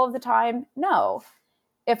with all of the time? No.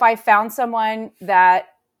 If I found someone that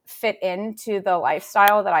fit into the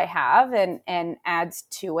lifestyle that I have and adds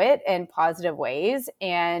to it in positive ways,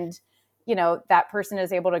 and that person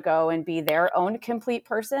is able to go and be their own complete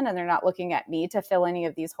person, and they're not looking at me to fill any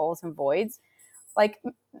of these holes and voids, like,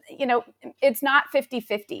 it's not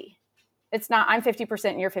 50-50. It's not I'm 50%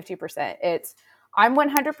 and you're 50%. It's I'm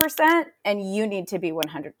 100% and you need to be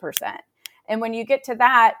 100%. And when you get to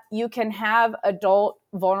that, you can have adult,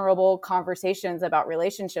 vulnerable conversations about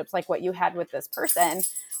relationships like what you had with this person,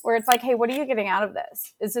 where it's like, hey, what are you getting out of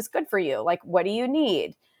this? Is this good for you? Like, what do you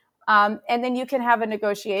need? And then you can have a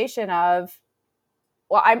negotiation of,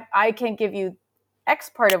 well, I can give you X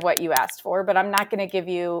part of what you asked for, but I'm not going to give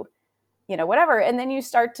you, whatever. And then you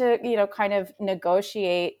start to, kind of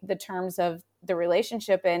negotiate the terms of the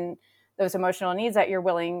relationship and those emotional needs that you're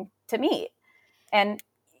willing to meet. And,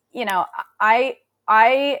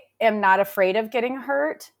 I am not afraid of getting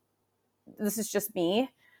hurt. This is just me.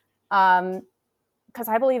 Because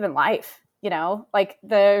I believe in life, like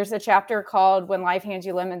there's a chapter called When Life Hands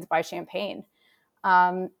You Lemons, Buy Champagne.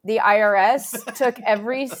 The IRS took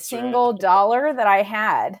every single dollar that I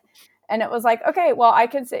had. And it was like, okay, well, I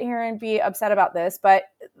can sit here and be upset about this, but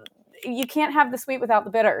you can't have the sweet without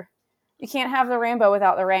the bitter. You can't have the rainbow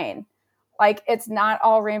without the rain. Like, it's not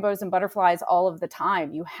all rainbows and butterflies all of the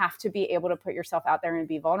time. You have to be able to put yourself out there and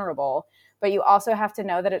be vulnerable, but you also have to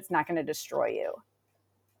know that it's not going to destroy you.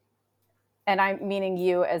 And I'm meaning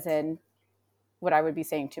you as in what I would be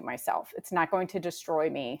saying to myself. It's not going to destroy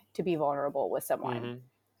me to be vulnerable with someone.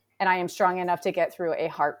 And I am strong enough to get through a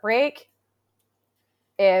heartbreak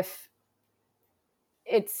if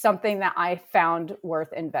it's something that I found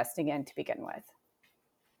worth investing in to begin with.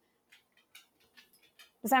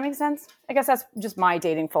 Does that make sense? I guess that's just my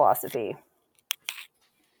dating philosophy.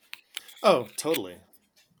 Oh, totally.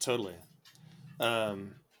 Totally. So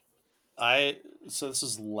this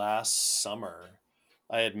was last summer.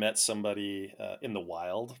 I had met somebody in the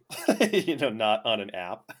wild, not on an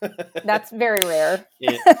app. That's very rare.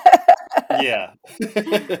 Yeah.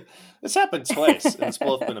 It's happened twice, and it's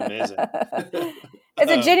both been amazing.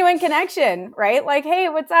 It's a genuine connection, right? Like, hey,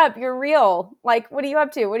 what's up? You're real. Like, what are you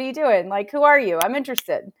up to? What are you doing? Like, who are you? I'm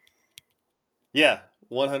interested. Yeah,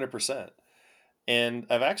 100%. And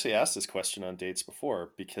I've actually asked this question on dates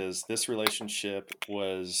before, because this relationship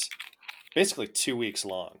was basically 2 weeks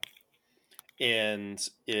long. And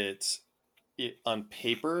it on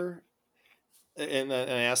paper, and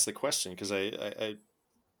I asked the question because I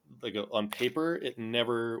go, on paper, it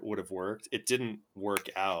never would have worked. It didn't work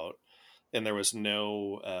out. And there was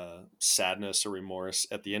no sadness or remorse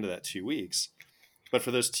at the end of that 2 weeks. But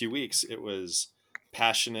for those 2 weeks, it was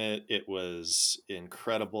passionate. It was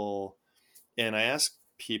incredible. And I asked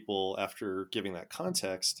people, after giving that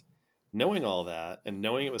context, knowing all that and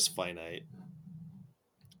knowing it was finite,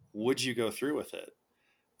 would you go through with it?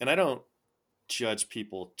 And I don't judge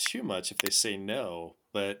people too much if they say no,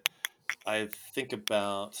 but I think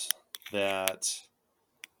about that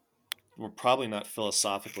we're probably not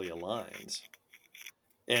philosophically aligned.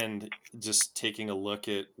 And just taking a look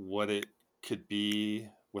at what it could be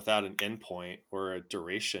without an endpoint or a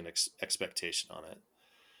duration expectation on it.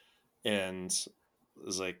 And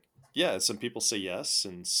it's like, yeah, some people say yes,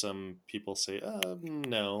 and some people say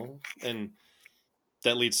no. And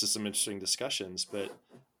that leads to some interesting discussions, but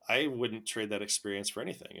I wouldn't trade that experience for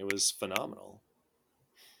anything. It was phenomenal.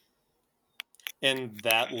 And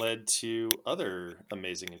that led to other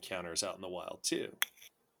amazing encounters out in the wild too.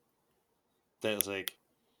 That was like,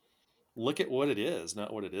 look at what it is,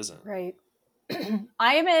 not what it isn't. Right.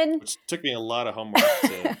 I am in. Which took me a lot of homework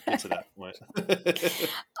to get to that point.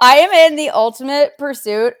 I am in the ultimate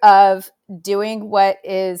pursuit of doing what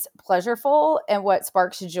is pleasureful and what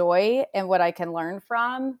sparks joy and what I can learn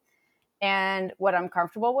from and what I'm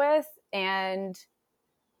comfortable with. And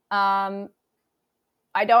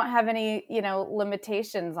I don't have any,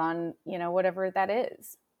 limitations on, whatever that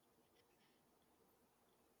is.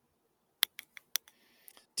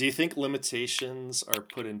 Do you think limitations are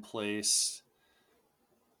put in place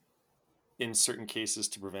in certain cases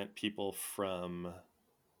to prevent people from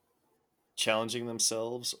challenging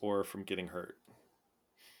themselves or from getting hurt?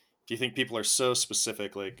 Do you think people are so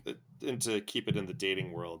specific, like, and to keep it in the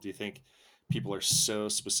dating world, do you think people are so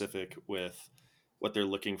specific with what they're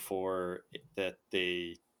looking for that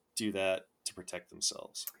they do that to protect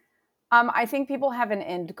themselves? I think people have an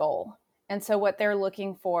end goal. And so what they're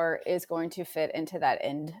looking for is going to fit into that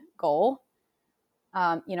end goal.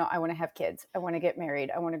 I want to have kids. I want to get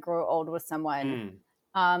married. I want to grow old with someone.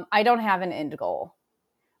 I don't have an end goal.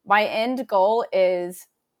 My end goal is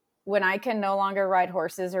when I can no longer ride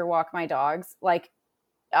horses or walk my dogs, like,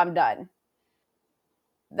 I'm done.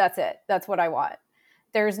 That's it. That's what I want.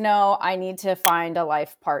 There's no, I need to find a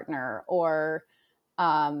life partner, or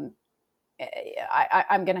I'm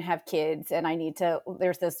going to have kids and I need to,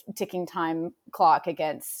 there's this ticking time clock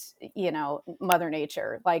against, Mother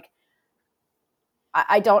Nature. Like,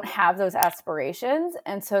 I don't have those aspirations.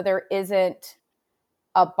 And so there isn't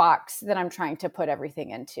a box that I'm trying to put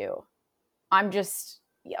everything into. I'm just,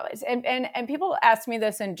 and people ask me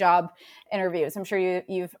this in job interviews. I'm sure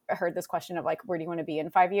you've heard this question of like, where do you want to be in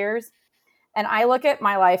 5 years? And I look at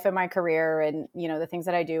my life and my career and, the things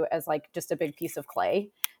that I do as like just a big piece of clay.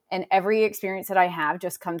 And every experience that I have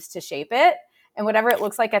just comes to shape it. And whatever it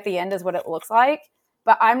looks like at the end is what it looks like.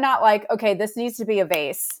 But I'm not like, okay, this needs to be a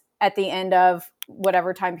vase at the end of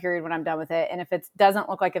whatever time period when I'm done with it. And if it doesn't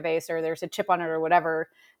look like a vase or there's a chip on it or whatever,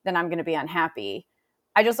 then I'm going to be unhappy.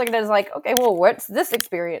 I just look at it as like, okay, well, what's this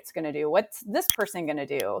experience going to do? What's this person going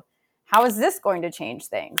to do? How is this going to change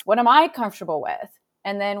things? What am I comfortable with?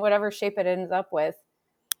 And then whatever shape it ends up with,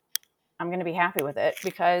 I'm going to be happy with it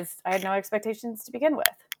because I had no expectations to begin with.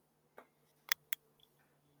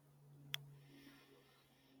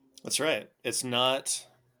 That's right. It's not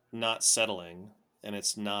settling, and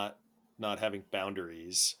it's not having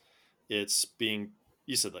boundaries. It's being,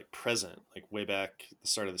 you said, like, present, like way back at the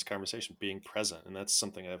start of this conversation, being present. And that's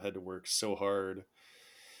something I've had to work so hard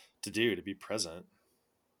to do, to be present.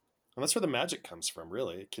 And that's where the magic comes from,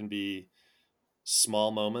 really. It can be small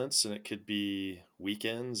moments and it could be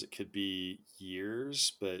weekends, it could be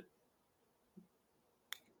years, but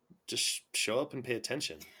just show up and pay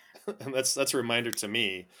attention. And that's a reminder to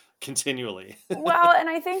me continually. Well, and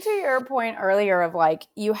I think to your point earlier of like,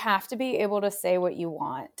 you have to be able to say what you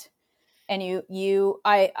want. And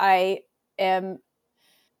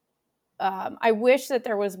I wish that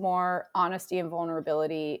there was more honesty and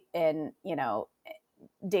vulnerability in,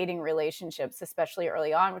 dating relationships, especially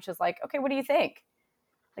early on, which is like, okay, what do you think?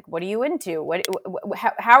 Like, what are you into? What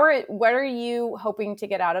are you hoping to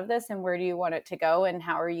get out of this, and where do you want it to go? And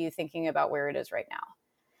how are you thinking about where it is right now?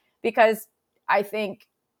 Because I think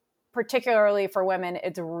particularly for women,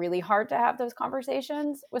 it's really hard to have those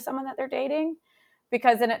conversations with someone that they're dating,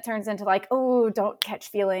 because then it turns into like, oh, don't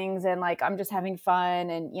catch feelings. And like, I'm just having fun.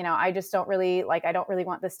 And, I just don't really like, I don't really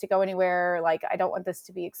want this to go anywhere. Like, I don't want this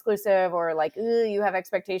to be exclusive, or like, you have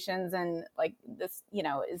expectations. And like this,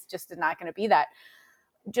 is just not going to be that.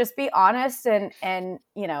 Just be honest and,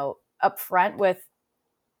 upfront with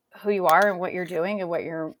who you are and what you're doing and what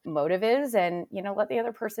your motive is. And, let the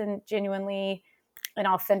other person genuinely and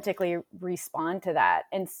authentically respond to that,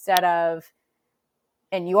 instead of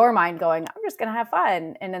in your mind going, I'm just going to have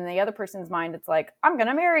fun. And in the other person's mind, it's like, I'm going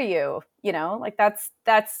to marry you, like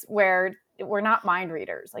that's where we're not mind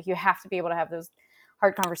readers. Like, you have to be able to have those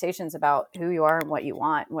hard conversations about who you are and what you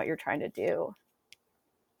want and what you're trying to do.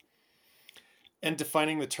 And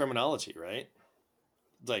defining the terminology, right?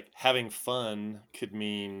 Like, having fun could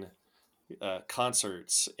mean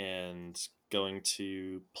concerts and going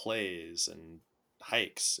to plays and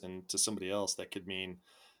hikes, and to somebody else that could mean,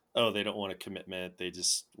 oh, they don't want a commitment, they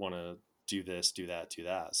just want to do this, do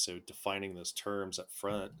that. So defining those terms up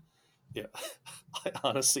front. Yeah, I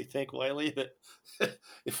honestly think, Wiley, that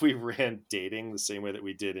if we ran dating the same way that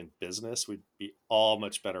we did in business, we'd be all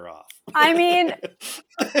much better off. I mean,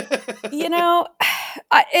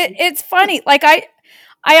 it's funny. Like,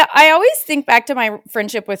 I always think back to my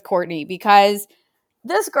friendship with Courtney, because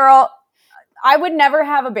this girl, I would never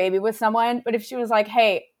have a baby with someone, but if she was like,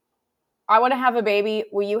 hey, I want to have a baby,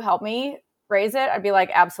 will you help me raise it? I'd be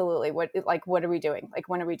like, absolutely. What are we doing? Like,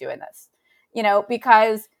 when are we doing this?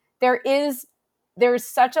 Because there's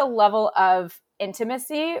such a level of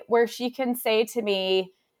intimacy where she can say to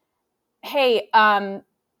me, hey,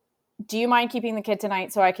 do you mind keeping the kid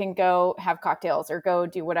tonight so I can go have cocktails or go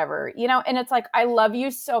do whatever, And it's like, I love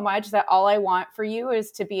you so much that all I want for you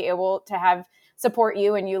is to be able to support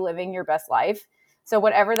you and you living your best life. So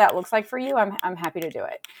whatever that looks like for you, I'm happy to do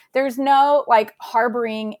it. There's no like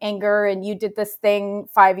harboring anger and you did this thing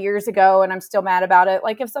 5 years ago and I'm still mad about it.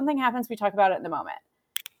 Like if something happens, we talk about it in the moment,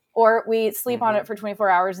 or we sleep on it for 24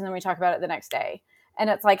 hours and then we talk about it the next day. And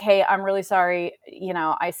it's like, hey, I'm really sorry.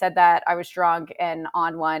 I said that I was drunk and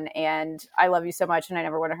on one and I love you so much and I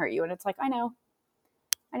never want to hurt you. And it's like, I know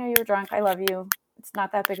you were drunk. I love you. It's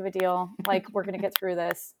not that big of a deal. Like, we're going to get through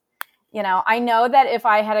this. I know that if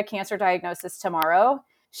I had a cancer diagnosis tomorrow,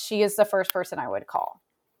 she is the first person I would call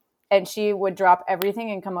and she would drop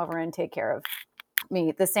everything and come over and take care of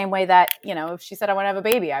me the same way that, if she said I want to have a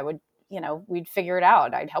baby, I would, we'd figure it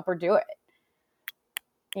out. I'd help her do it.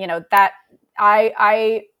 That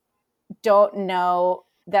I don't know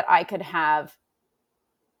that I could have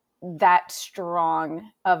that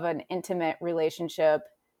strong of an intimate relationship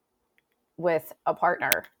with a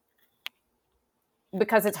partner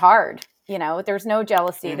because it's hard. There's no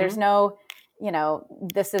jealousy. There's no,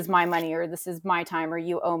 this is my money or this is my time or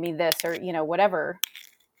you owe me this or, whatever.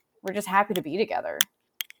 We're just happy to be together.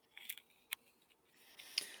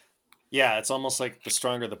 Yeah, it's almost like the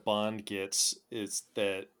stronger the bond gets, it's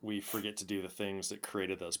that we forget to do the things that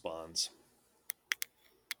created those bonds.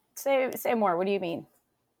 Say more. What do you mean?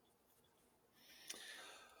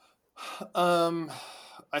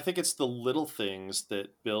 I think it's the little things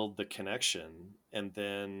that build the connection, and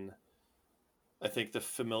then I think the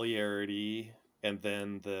familiarity, and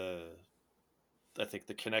then I think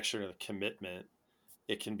the connection or the commitment.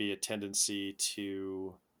 It can be a tendency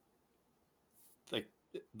to, like,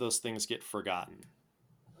 those things get forgotten,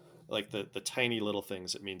 like the tiny little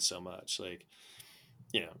things that mean so much, like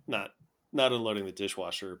not unloading the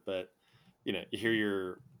dishwasher, but you hear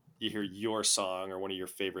your song or one of your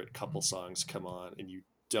favorite couple songs come on and you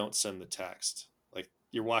don't send the text, like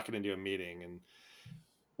you're walking into a meeting, and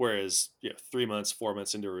whereas 3 months 4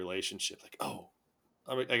 months into a relationship, like, oh,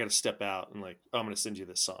 I gotta step out and like, oh, I'm gonna send you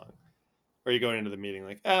this song, or you're going into the meeting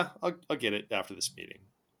like, I'll get it after this meeting.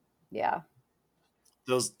 Yeah.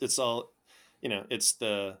 It's all, it's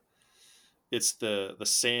the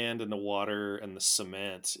sand and the water and the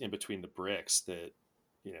cement in between the bricks that,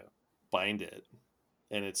 bind it.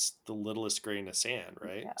 And it's the littlest grain of sand,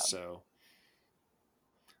 right? Yeah. So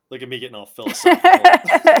look at me getting all philosophical.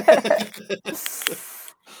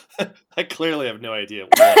 I clearly have no idea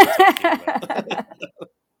what I'm talking about.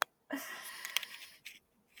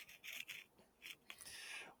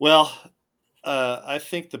 Well, I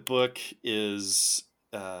think the book is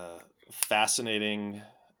fascinating.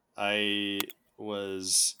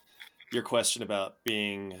 Your question about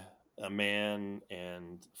being a man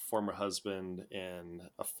and former husband and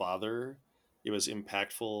a father, it was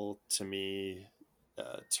impactful to me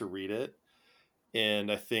to read it.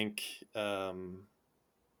 And I think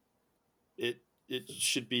it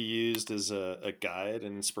should be used as a guide,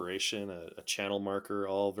 an inspiration, a channel marker,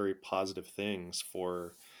 all very positive things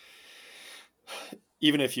for,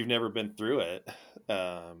 even if you've never been through it,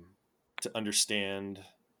 to understand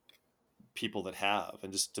people that have,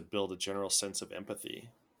 and just to build a general sense of empathy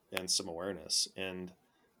and some awareness. And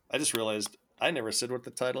I just realized I never said what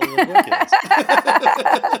the title of the book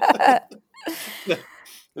is.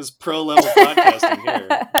 This pro level podcasting here.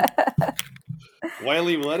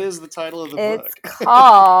 Wiley, what is the title of the book? It's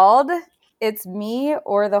called It's Me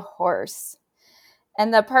or the Horse.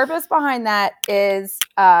 And the purpose behind that is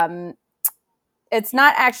it's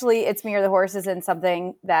not actually It's Me or the Horse is in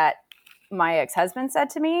something that my ex-husband said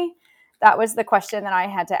to me. That was the question that I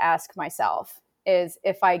had to ask myself, is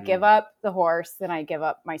if I give up the horse, then I give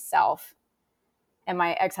up myself. And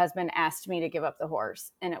my ex-husband asked me to give up the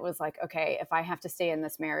horse. And it was like, okay, if I have to stay in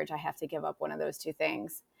this marriage, I have to give up one of those two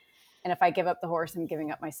things. And if I give up the horse, I'm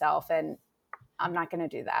giving up myself. And I'm not going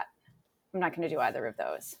to do that. I'm not going to do either of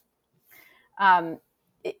those.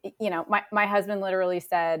 My husband literally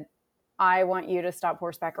said, I want you to stop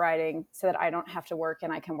horseback riding so that I don't have to work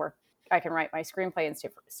and I can write my screenplay and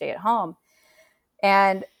stay at home.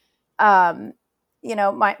 And,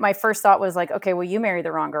 my first thought was like, okay, well, you married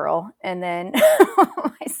the wrong girl. And then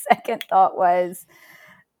my second thought was,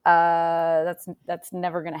 that's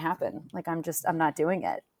never going to happen. Like, I'm not doing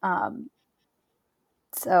it.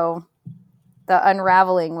 So the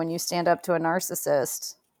unraveling when you stand up to a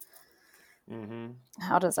narcissist. Mm-hmm.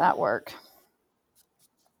 How does that work?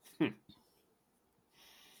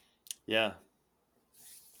 Yeah.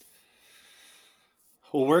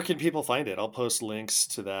 Well, where can people find it? I'll post links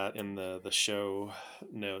to that in the show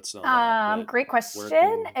notes and all that. But Great question.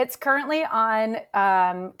 can... It's currently on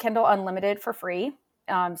Kindle Unlimited for free.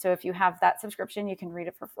 So if you have that subscription, you can read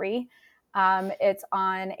it for free. It's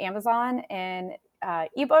on Amazon in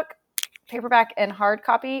ebook, paperback, and hard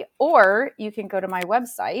copy. Or you can go to my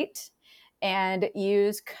website and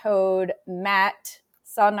use code Matt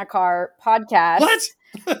Sodnikar podcast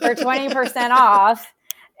for 20% off.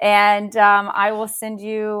 And I will send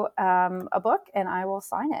you a book and I will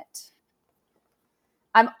sign it.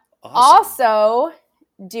 I'm also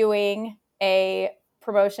doing a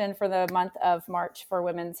promotion for the month of March for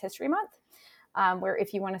Women's History Month, where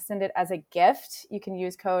if you want to send it as a gift, you can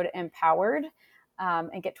use code EMPOWERED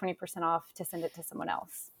and get 20% off to send it to someone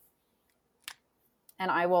else. And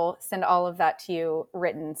I will send all of that to you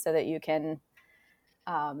written so that you can,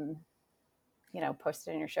 post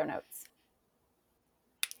it in your show notes.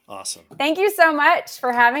 Awesome. Thank you so much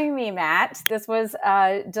for having me, Matt. This was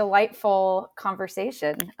a delightful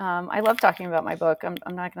conversation. I love talking about my book. I'm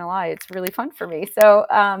not going to lie. It's really fun for me. So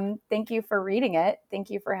thank you for reading it. Thank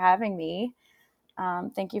you for having me.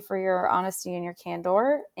 Thank you for your honesty and your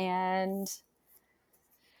candor. And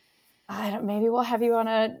maybe we'll have you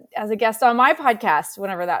as a guest on my podcast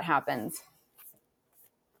whenever that happens.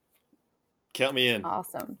 Count me in.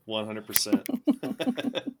 Awesome.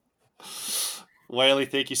 100%. Wiley,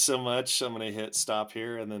 thank you so much. I'm going to hit stop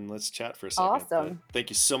here and then let's chat for a second. Awesome. But thank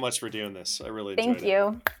you so much for doing this. I really enjoyed it. Thank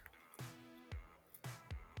you.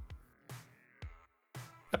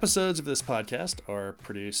 Episodes of this podcast are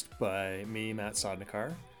produced by me, Matt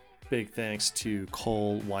Sodnikar. Big thanks to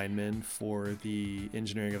Cole Weinman for the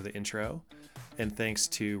engineering of the intro. And thanks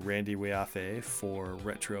to Randy Weafe for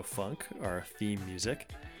Retro Funk, our theme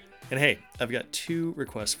music. And hey, I've got 2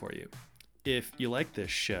 requests for you. If you like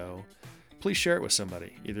this show, please share it with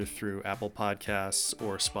somebody, either through Apple Podcasts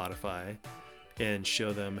or Spotify, and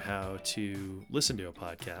show them how to listen to a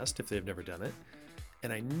podcast if they've never done it.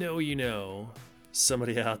 And I know you know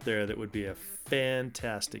somebody out there that would be a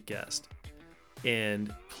fantastic guest.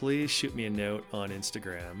 And please shoot me a note on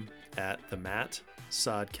Instagram at the Matt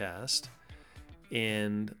Sodcast,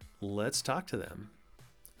 and let's talk to them.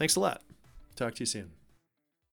 Thanks a lot. Talk to you soon.